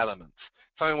visit elements,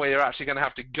 something where you're actually going to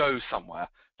have to go somewhere.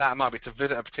 That might be to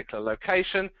visit a particular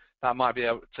location, that might be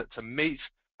able to meet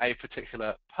a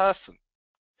particular person.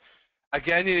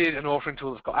 Again, you need an authoring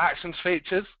tool that's got actions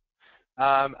features,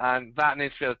 and that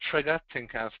needs to be able to trigger tin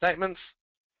can statements.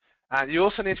 And you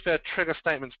also need to be able to trigger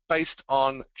statements based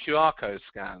on QR code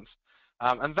scans.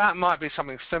 And that might be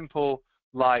something simple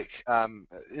like,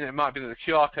 it might be that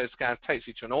the QR code scan takes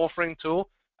you to an authoring tool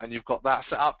and you've got that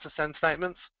set up to send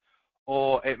statements.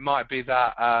 Or it might be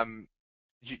that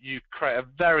you create a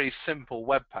very simple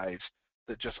web page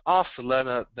that just asks the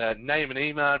learner their name and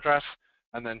email address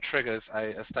and then triggers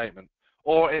a statement.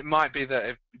 Or it might be that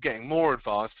if getting more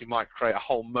advanced, you might create a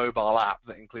whole mobile app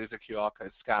that includes a QR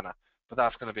code scanner. But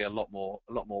that's going to be a lot more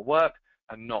work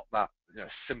and not that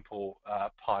simple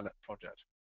pilot project.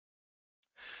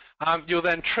 You'll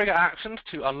then trigger actions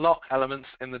to unlock elements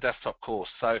in the desktop course.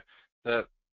 So the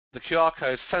QR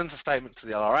code sends a statement to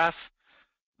the LRS.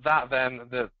 That then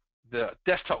the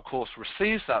desktop course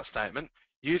receives that statement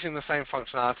using the same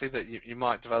functionality that you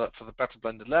might develop for the Better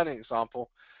Blended Learning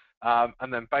example,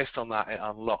 and then based on that, it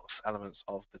unlocks elements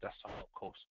of the desktop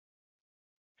course.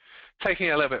 Taking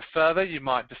it a little bit further, you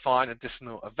might define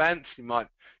additional events. You might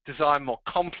design more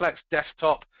complex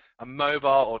desktop and mobile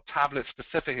or tablet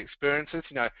specific experiences.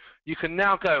 You can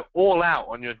now go all out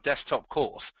on your desktop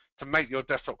course to make your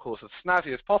desktop course as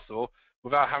snazzy as possible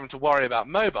without having to worry about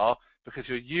mobile, because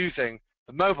you're using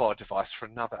the mobile device for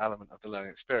another element of the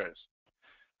learning experience.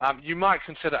 You might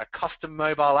consider a custom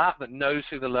mobile app that knows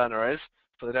who the learner is,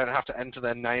 so they don't have to enter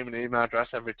their name and email address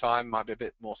every time. Might be a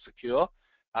bit more secure.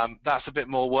 That's a bit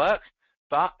more work,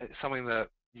 but it's something that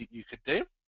you could do.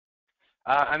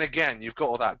 And again, you've got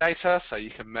all that data, so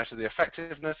you can measure the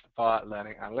effectiveness via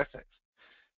learning analytics.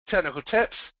 Technical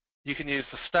tips: you can use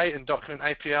the state and document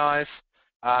APIs.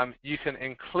 You can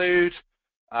include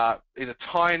either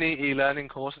tiny e-learning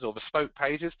courses or bespoke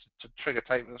pages to trigger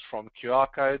statements from QR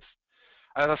codes.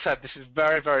 As I said, this is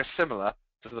very, very similar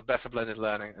to the better blended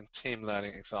learning and team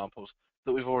learning examples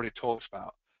that we've already talked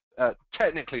about.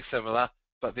 Technically similar,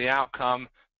 but the outcome,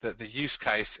 the use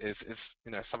case is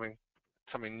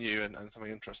something new and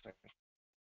something interesting.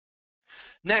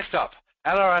 Next up,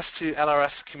 LRS to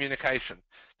LRS communication.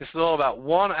 This is all about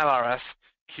one LRS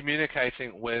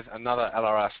communicating with another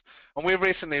LRS. And we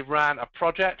recently ran a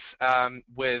project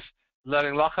with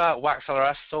Learning Locker, Wax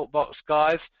LRS, Saltbox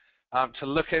guys to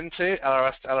look into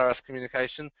LRS to LRS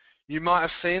communication. You might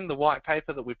have seen the white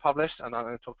paper that we published, and I'm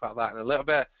going to talk about that in a little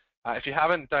bit. If you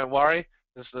haven't, don't worry.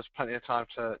 There's plenty of time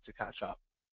to catch up.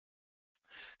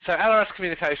 So LRS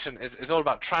communication is all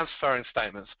about transferring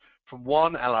statements from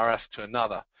one LRS to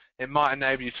another. It might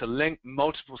enable you to link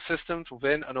multiple systems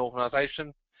within an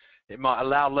organization. It might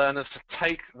allow learners to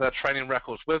take their training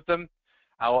records with them,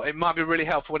 or it might be really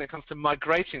helpful when it comes to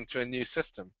migrating to a new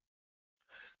system.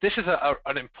 This is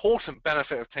an important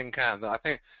benefit of Tin Can that I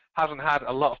think hasn't had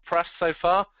a lot of press so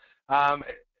far.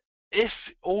 If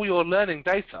all your learning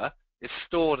data is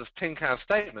stored as Tin Can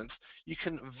statements, you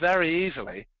can very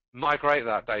easily migrate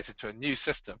that data to a new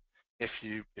system if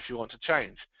you want to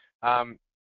change.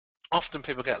 Often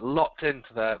people get locked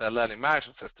into their learning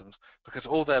management systems because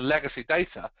all their legacy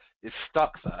data is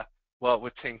stuck there. Well,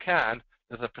 with Tin Can,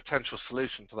 there's a potential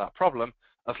solution to that problem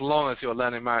as long as your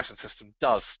learning management system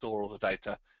does store all the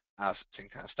data as Tin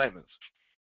Can statements.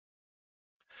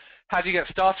 How do you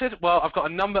get started? Well, I've got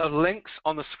a number of links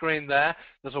on the screen there.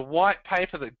 There's a white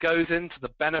paper that goes into the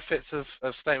benefits of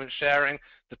statement sharing,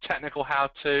 the technical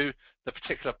how-to, the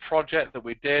particular project that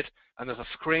we did, and there's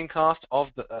a screencast of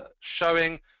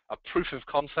showing a proof of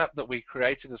concept that we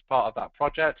created as part of that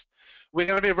project. We're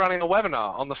going to be running a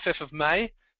webinar on the 5th of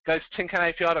May. Go to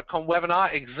tincanapi.com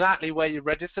webinar, exactly where you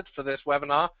registered for this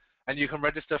webinar, and you can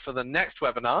register for the next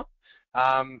webinar.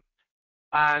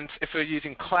 And if you're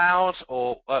using Cloud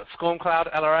or Scorn Cloud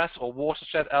LRS or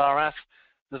Watershed LRS,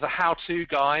 there's a how-to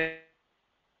guide,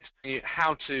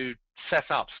 how to set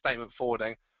up statement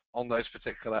forwarding on those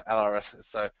particular LRSs.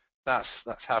 So that's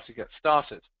how to get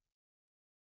started.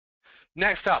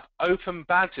 Next up, open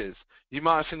badges. You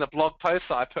might have seen the blog post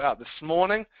that I put out this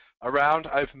morning around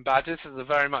open badges. This is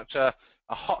very much a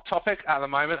hot topic at the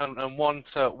moment, and one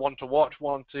to watch,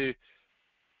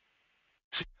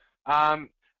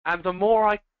 and the more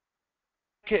I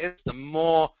get it, the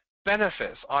more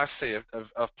benefits I see of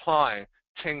applying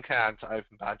Tin Can to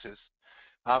open badges.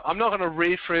 I'm not going to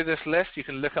read through this list. You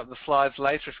can look up the slides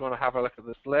later if you want to have a look at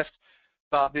this list.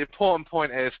 But the important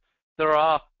point is there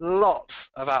are lots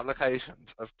of applications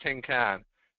of Tin Can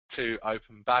to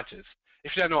open badges.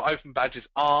 If you don't know what open badges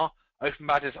are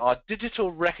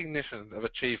digital recognitions of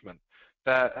achievement.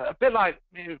 They're a bit like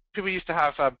people used to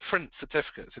have print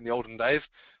certificates in the olden days.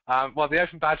 Well, the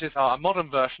open badges are a modern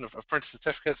version of print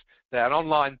certificates. They're an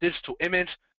online digital image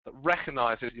that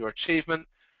recognizes your achievement,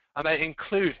 and they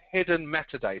include hidden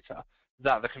metadata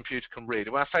that the computer can read.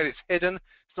 And when I say it's hidden,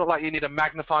 it's not like you need a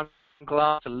magnifying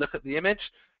glass to look at the image.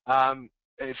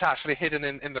 It's actually hidden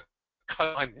in the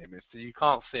code behind the image, so you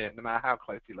can't see it no matter how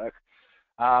close you look.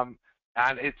 And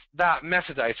that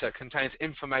metadata contains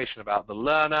information about the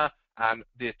learner and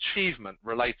the achievement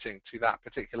relating to that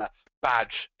particular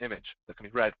badge image that can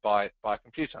be read by a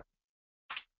computer.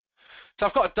 So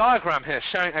I've got a diagram here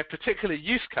showing a particular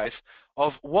use case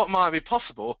of what might be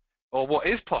possible, or what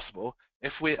is possible,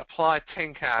 if we apply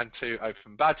Tin Can to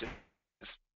open badges.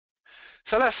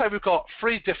 So let's say we've got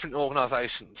 3 different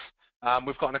organizations.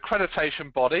 We've got an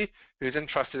accreditation body who's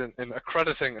interested in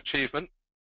accrediting achievement.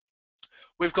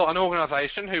 We've got an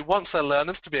organization who wants their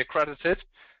learners to be accredited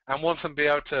and wants them to be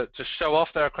able to show off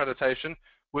their accreditation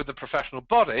with the professional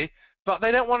body, but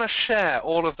they don't want to share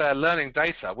all of their learning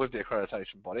data with the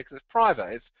accreditation body because it's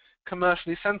private, it's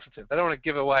commercially sensitive. They don't want to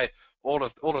give away all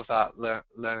of that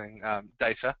learning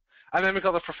data. And then we've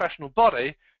got the professional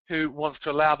body who wants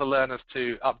to allow the learners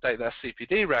to update their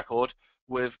CPD record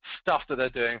with stuff that they're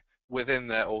doing within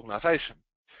their organization.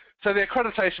 So the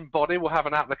accreditation body will have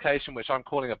an application which I'm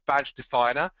calling a badge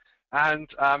definer. And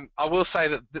I will say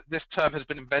that this term has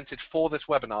been invented for this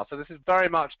webinar, so this is very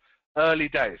much early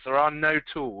days. There are no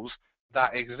tools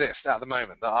that exist at the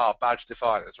moment that are badge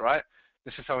definers, right?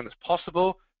 This is something that's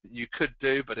possible, that you could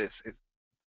do, but it's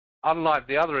unlike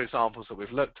the other examples that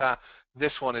we've looked at.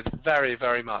 This one is very,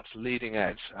 very much leading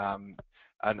edge and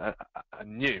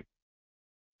new.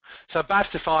 So a badge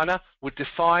definer would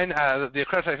define, the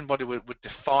accreditation body would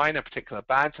define a particular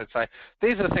badge. So say,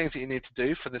 these are the things that you need to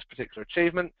do for this particular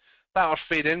achievement. That will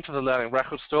feed into the Learning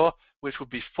Record Store, which will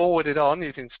be forwarded on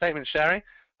using statement sharing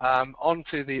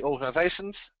onto the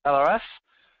organization's LRS.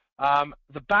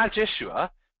 The badge issuer,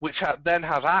 which then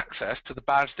has access to the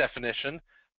badge definition,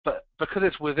 but because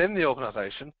it's within the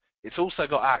organization, it's also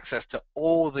got access to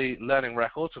all the learning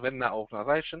records within that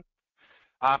organization.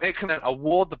 It can then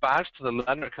award the badge to the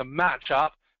learner. It can match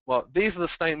up, well, these are the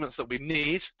statements that we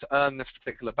need to earn this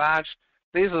particular badge.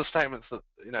 These are the statements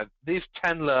that, these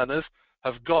 10 learners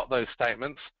have got those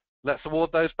statements. Let's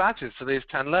award those badges to these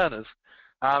 10 learners.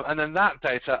 And then that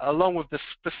data, along with the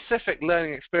specific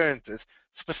learning experiences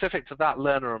specific to that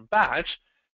learner and badge,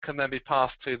 can then be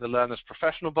passed to the learner's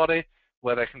professional body,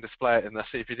 where they can display it in their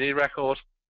CPD record.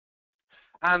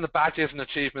 And the badges and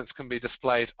achievements can be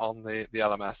displayed on the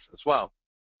LMS as well.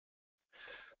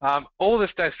 All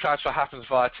this data transfer happens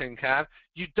via Tin Can.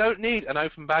 You don't need an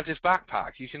Open Badges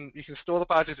backpack. You can store the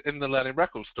badges in the Learning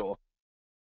Record Store.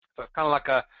 So it's kind of like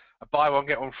a buy one,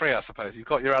 get one free, I suppose. You've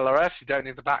got your LRS, you don't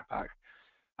need the backpack.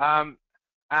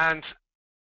 And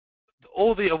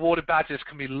all the awarded badges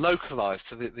can be localized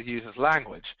to the user's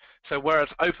language. So whereas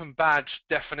Open Badge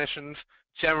definitions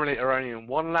generally are only in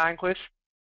one language,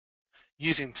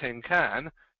 using Tin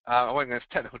Can, I won't go into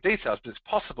technical details, but it's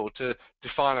possible to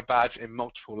define a badge in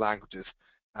multiple languages.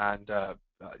 And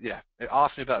yeah,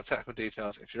 ask me about the technical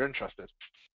details if you're interested.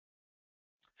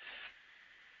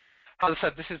 As I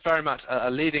said, this is very much a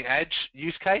leading edge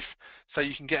use case, so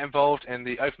you can get involved in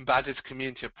the Open Badges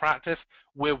community of practice.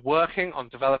 We're working on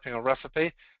developing a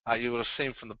recipe. You will have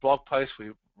seen from the blog post,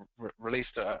 we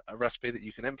released a recipe that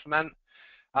you can implement.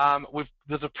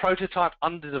 There's a prototype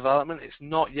under development. It's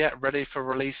not yet ready for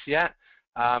release yet.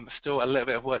 Still a little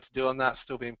bit of work to do on that,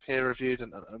 still being peer reviewed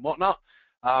and whatnot.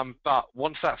 But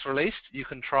once that's released, you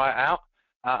can try it out.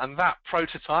 And that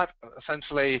prototype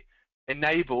essentially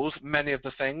enables many of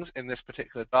the things in this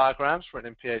particular diagrams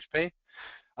written in PHP.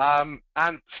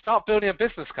 And start building a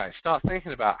business case. Start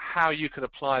thinking about how you could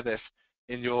apply this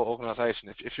in your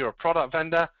organization. If you're a product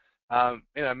vendor,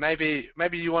 maybe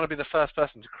you want to be the first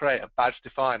person to create a badge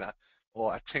definer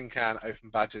or a Tin Can Open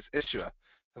Badges issuer.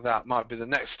 So that might be the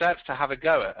next steps to have a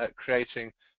go at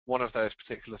creating one of those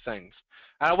particular things.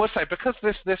 And I would say, because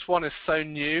this one is so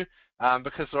new,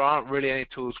 because there aren't really any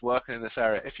tools working in this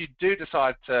area, if you do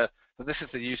decide that this is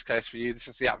the use case for you, this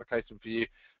is the application for you,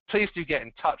 please do get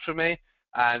in touch with me,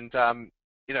 and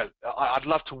I'd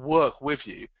love to work with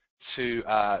you to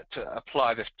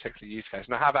apply this particular use case.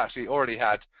 And I have actually already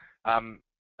had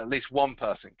at least one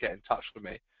person get in touch with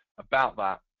me about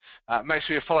that. Make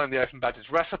sure you're following the Open Badges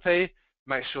recipe.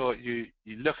 Make sure you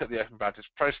look at the Open Badges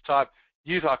prototype,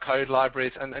 use our code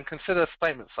libraries, and consider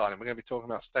statement signing. We're going to be talking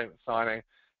about statement signing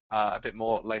a bit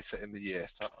more later in the year,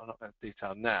 so I'm not going to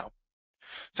detail now.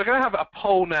 So I'm going to have a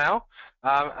poll now,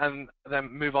 and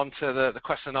then move on to the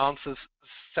question and answers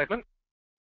segment.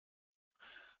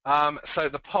 So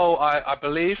the poll, I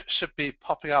believe, should be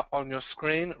popping up on your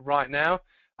screen right now,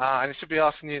 and it should be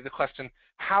asking you the question,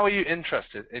 how are you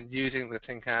interested in using the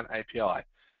Tin Can API?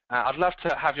 I'd love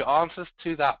to have your answers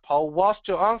to that poll. Whilst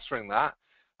you're answering that,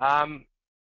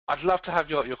 I'd love to have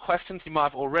your questions. You might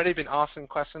have already been asking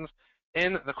questions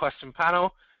in the question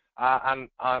panel, and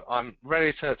I'm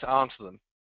ready to answer them.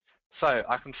 So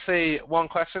I can see one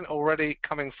question already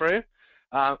coming through.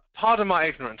 Pardon my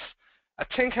ignorance. A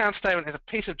Tin Can statement is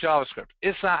a piece of JavaScript.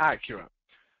 Is that accurate?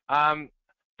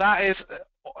 That is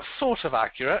sort of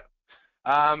accurate.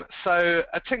 So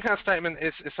a Tin Can statement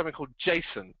is something called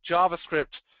JSON, JavaScript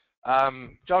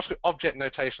Object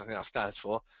Notation, I think that stands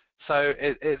for. So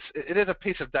it is a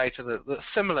piece of data that's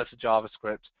similar to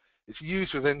JavaScript. It's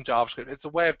used within JavaScript. It's a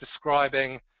way of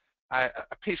describing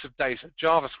a piece of data.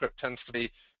 JavaScript tends to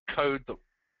be code that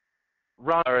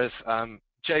runs, whereas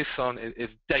JSON is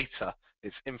data,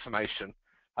 it's information.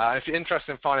 If you're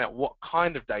interested in finding out what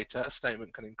kind of data a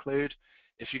statement can include,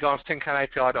 if you go on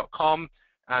tincanapi.com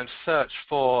and search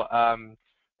for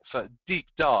deep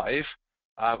dive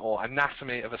or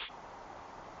anatomy of a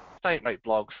statement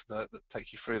blogs that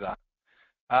take you through that.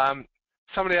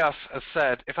 Somebody else has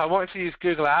said, if I wanted to use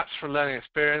Google Apps for a learning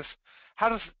experience, how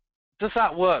does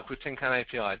that work with Tin Can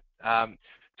API?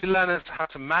 Do learners have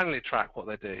to manually track what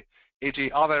they do?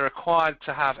 e.g., are they required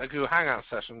to have a Google Hangout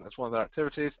session as one of their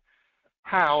activities?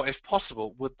 How, if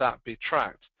possible, would that be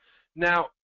tracked? Now,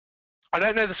 I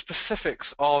don't know the specifics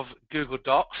of Google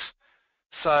Docs,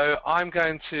 so I'm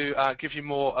going to give you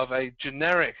more of a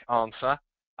generic answer,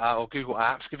 or Google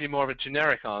Apps, give you more of a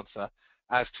generic answer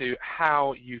as to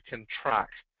how you can track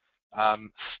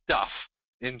stuff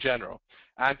in general.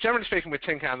 And generally speaking with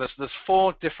Tin Can, there's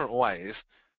 4 different ways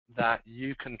that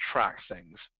you can track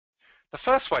things. The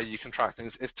first way you can track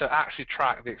things is to actually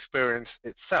track the experience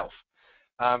itself.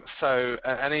 So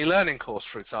an e-learning course,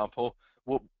 for example,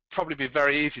 will probably be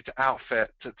very easy to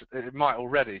outfit. It might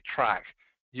already track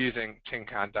using Tin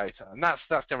Can data, and that's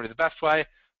generally the best way,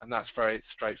 and that's very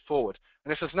straightforward.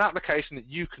 And if there's an application that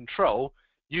you control,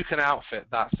 you can outfit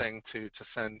that thing to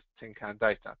send Tin Can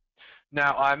data.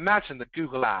 Now, I imagine that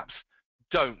Google Apps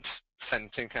don't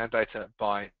send Tin Can data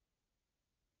by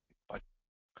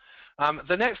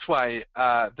the next way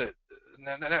of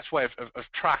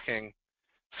tracking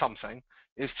something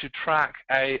is to track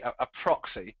a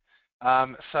proxy.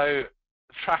 So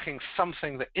tracking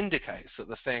something that indicates that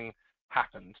the thing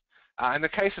happened. In the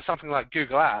case of something like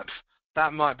Google Apps,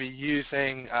 that might be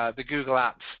using the Google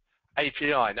Apps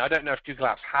API. Now, I don't know if Google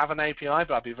Apps have an API,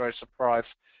 but I'd be very surprised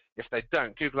if they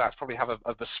don't. Google Apps probably have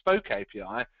a bespoke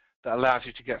API that allows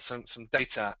you to get some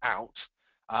data out,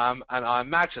 and I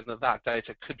imagine that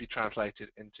data could be translated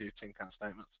into Tin Can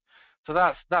statements. So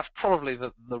that's probably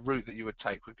the route that you would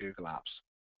take with Google Apps.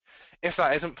 If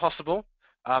that isn't possible,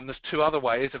 there's 2 other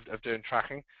ways of doing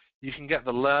tracking. You can get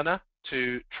the learner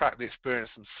to track the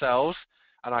experience themselves,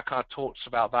 and I kind of talked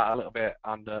about that a little bit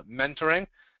under mentoring.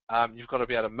 You've got to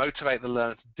be able to motivate the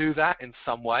learner to do that in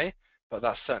some way, but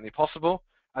that's certainly possible.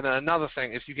 And then another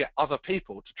thing is you get other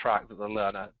people to track that the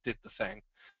learner did the thing.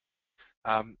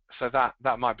 So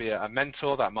that might be a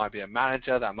mentor, that might be a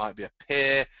manager, that might be a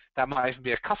peer, that might even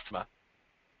be a customer.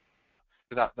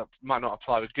 That might not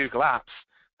apply with Google Apps,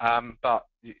 but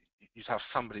you'd have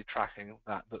somebody tracking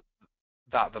that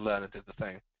the learner did the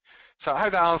thing. So I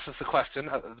hope that answers the question.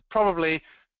 Probably,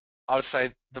 I would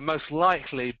say the most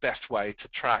likely best way to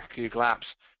track Google Apps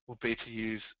would be to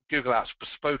use Google Apps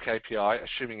bespoke API,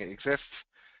 assuming it exists,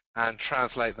 and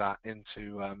translate that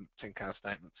into Tin Can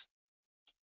statements.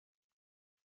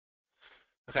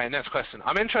 Okay, next question.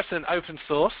 I'm interested in open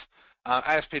source,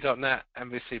 ASP.NET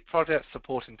MVC projects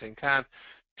supporting Tin Can.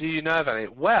 Do you know of any?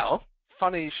 Well,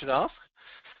 funny you should ask.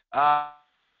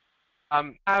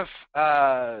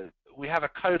 We have a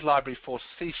code library for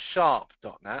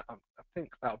C#.NET. I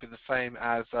think that will be the same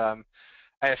as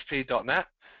ASP.NET.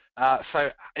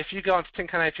 So if you go onto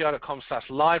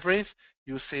tincanAPI.com/libraries,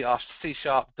 you'll see our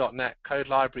C#.NET code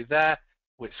library there,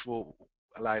 which will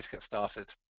allow you to get started.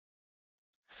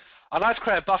 I'd like to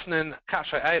create a button in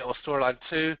Capture 8 or Storyline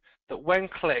 2 that when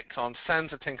clicked on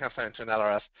sends a Tin Can statement to an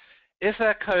LRS. Is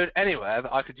there code anywhere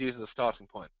that I could use as a starting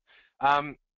point?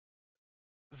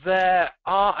 There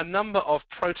are a number of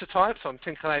prototypes on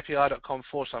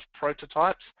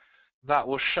tincanAPI.com/prototypes that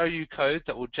will show you code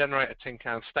that will generate a Tin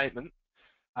Can statement.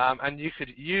 And you could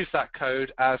use that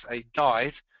code as a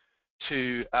guide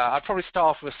to, I'd probably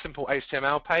start off with a simple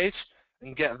HTML page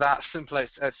and get that simple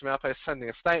HTML page sending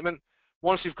a statement.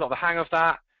 Once you've got the hang of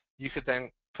that, you could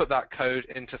then put that code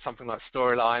into something like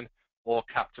Storyline or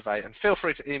Captivate. And feel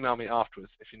free to email me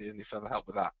afterwards if you need any further help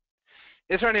with that.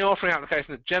 Is there any authoring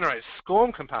application that generates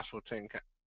SCORM-compatible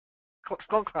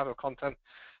content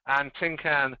and Tin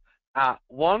Can at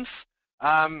once?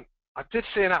 I did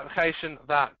see an application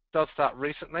that does that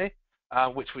recently,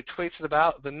 which we tweeted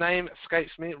about. The name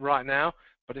escapes me right now,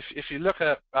 but if you look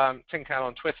at Tin Can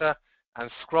on Twitter and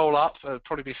scroll up, there'll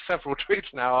probably be several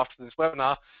tweets now after this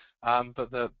webinar, but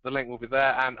the link will be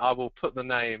there, and I will put the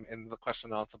name in the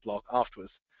question and answer blog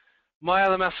afterwards. My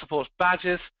LMS supports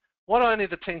badges. Why do I need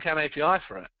the Tin Can API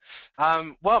for it?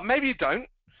 Well, maybe you don't,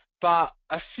 but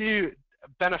a few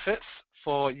benefits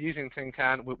for using Tin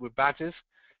Can with badges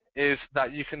is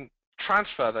that you can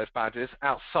transfer those badges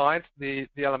outside the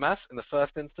LMS in the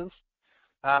first instance,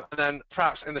 and then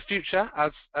perhaps in the future,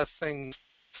 as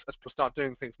people start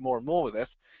doing things more and more with this,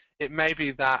 it may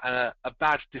be that a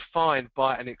badge defined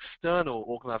by an external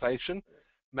organization,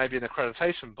 maybe an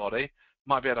accreditation body,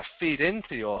 might be able to feed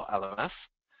into your LMS,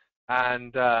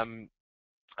 and then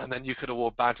you could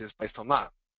award badges based on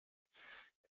that.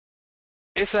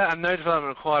 Is there a no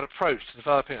development required approach to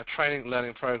developing a training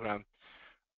learning program,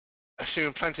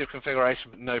 assuming plenty of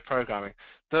configuration but no programming?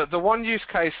 The one use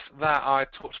case that I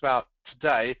talked about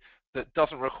today that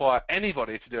doesn't require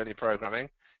anybody to do any programming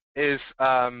is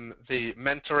the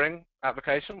mentoring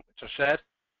application, which I shared.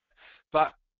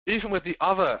 But even with the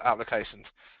other applications,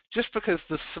 just because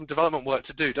there's some development work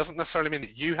to do doesn't necessarily mean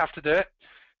that you have to do it.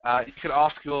 You could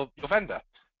ask your vendor.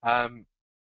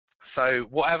 So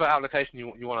whatever application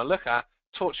you want to look at,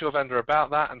 talk to your vendor about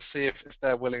that and see if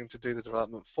they're willing to do the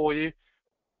development for you,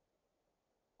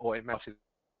 or it may be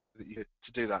that you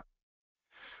to do that.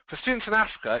 For students in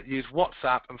Africa, use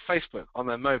WhatsApp and Facebook on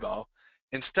their mobile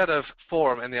instead of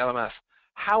Forum in the LMS.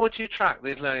 How would you track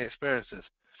these learning experiences?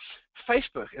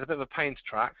 Facebook is a bit of a pain to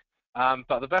track,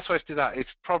 but the best way to do that is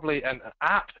probably an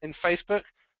app in Facebook.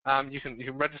 You can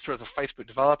register as a Facebook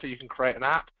developer. You can create an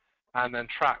app and then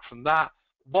track from that.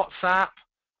 WhatsApp,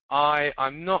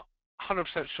 I'm not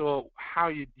 100% sure how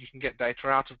you can get data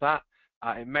out of that.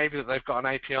 It may be that they've got an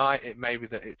API. It may be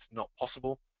that it's not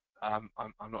possible. I'm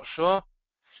not sure.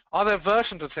 Are there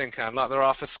versions of TinCan like there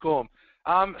are for SCORM?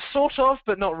 Sort of,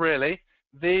 but not really.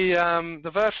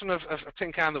 The version of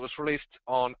TinCan that was released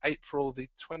on April the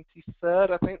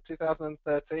 23rd, I think,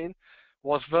 2013,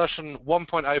 was version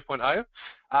 1.0.0.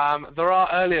 There are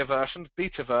earlier versions,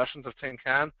 beta versions of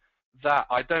TinCan that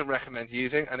I don't recommend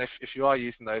using, and if you are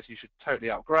using those, you should totally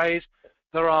upgrade.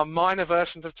 There are minor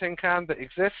versions of TinCan that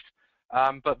exist,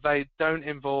 but they don't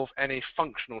involve any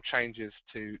functional changes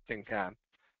to TinCan.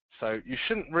 So you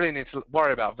shouldn't really need to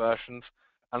worry about versions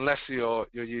unless you're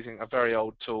using a very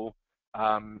old tool.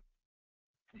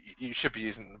 You should be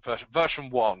using version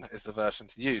 1 is the version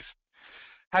to use.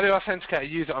 How do you authenticate a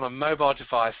user on a mobile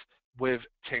device with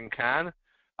TinCan?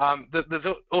 There's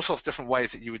all sorts of different ways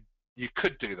that you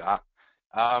could do that.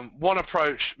 One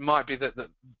approach might be that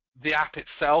the app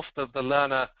itself, the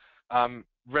learner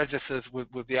registers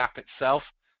with the app itself,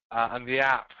 and the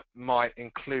app might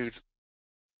include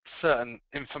certain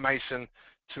information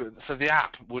so the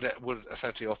app would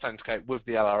essentially authenticate with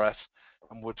the LRS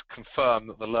and would confirm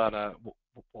that the learner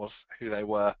was who they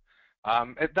were.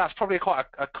 That's probably quite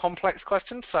a complex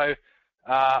question, so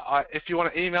if you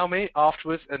want to email me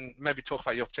afterwards and maybe talk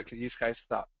about your particular use case,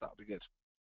 that would be good.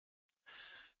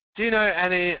 Do you know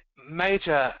any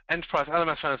major enterprise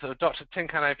LMS owners that have adopted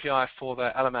TinCan API for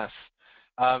their LMS,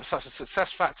 such as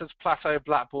SuccessFactors, Plateau,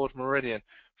 Blackboard, Meridian?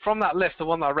 From that list, the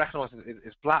one that I recognise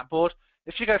is Blackboard.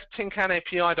 If you go to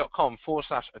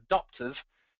tincanapi.com/adopters,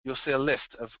 you'll see a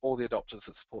list of all the adopters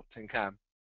that support TinCan.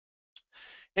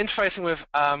 Interfacing with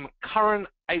current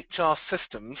HR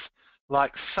systems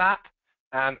like xAPI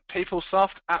and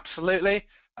PeopleSoft, absolutely.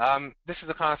 This is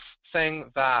the kind of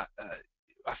thing that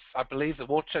I believe the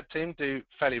Watershed team do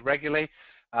fairly regularly.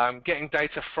 Getting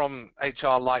data from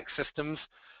HR-like systems.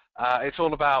 It's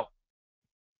all about,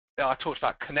 I talked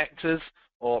about connectors,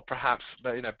 or perhaps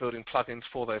building plugins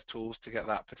for those tools to get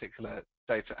that particular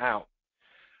data out.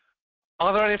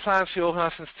 Are there any plans for your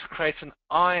organizations to create an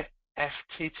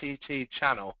IFTTT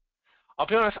channel? I'll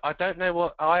be honest, I don't know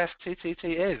what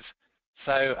IFTTT is.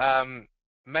 So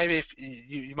maybe if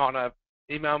you might want to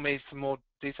email me some more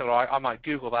detail, or I might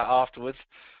Google that afterwards,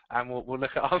 and we'll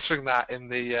look at answering that in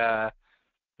the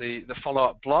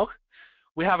follow-up blog.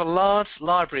 We have a large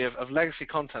library of legacy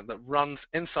content that runs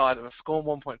inside of a SCORM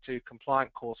 1.2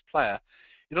 compliant course player.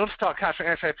 In order to start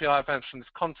capturing xAPI events from this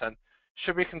content,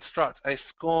 should we construct a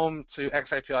SCORM to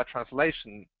xAPI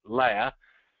translation layer?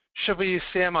 Should we use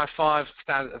CMI5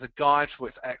 standard as a guide for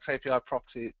its xAPI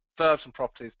verbs and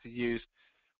properties to use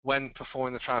when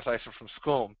performing the translation from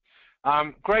SCORM?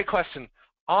 Great question.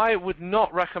 I would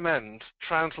not recommend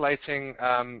translating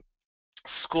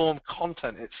SCORM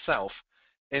content itself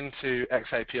into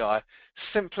xAPI,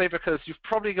 simply because you've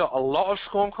probably got a lot of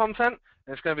SCORM content,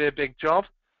 and it's going to be a big job.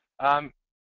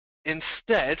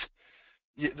 Instead,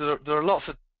 there are lots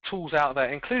of tools out there,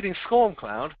 including SCORM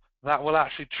Cloud, that will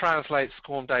actually translate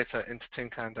SCORM data into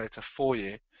TinCan data for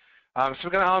you. So we're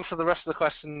going to answer the rest of the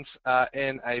questions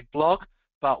in a blog,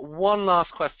 but one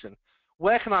last question.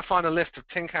 Where can I find a list of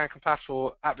TinCan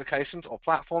compatible applications or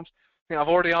platforms? I think I've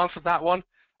already answered that one.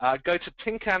 Go to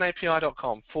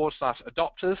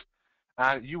tincanapi.com/adopters,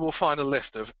 and you will find a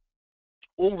list of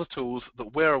all the tools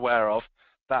that we're aware of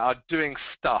that are doing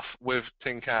stuff with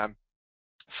TinCan.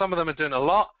 Some of them are doing a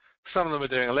lot, some of them are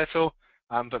doing a little,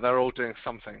 but they're all doing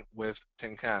something with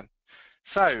TinCan.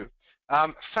 So,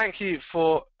 thank you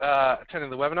for attending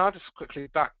the webinar. Just quickly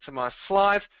back to my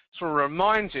slides. Just want to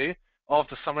remind you of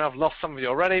the summary. I've lost some of you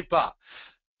already, but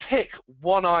pick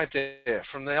one idea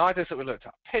from the ideas that we looked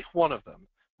at. Pick one of them.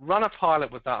 Run a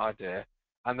pilot with that idea,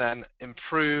 and then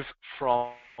improve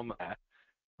from there.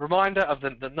 Reminder of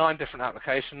the 9 different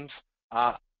applications.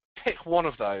 Pick one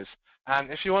of those, and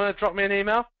if you want to drop me an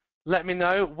email, let me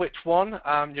know which one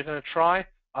you're going to try.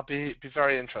 I'll be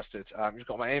very interested. You've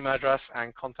got my email address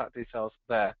and contact details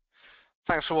there.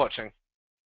 Thanks for watching.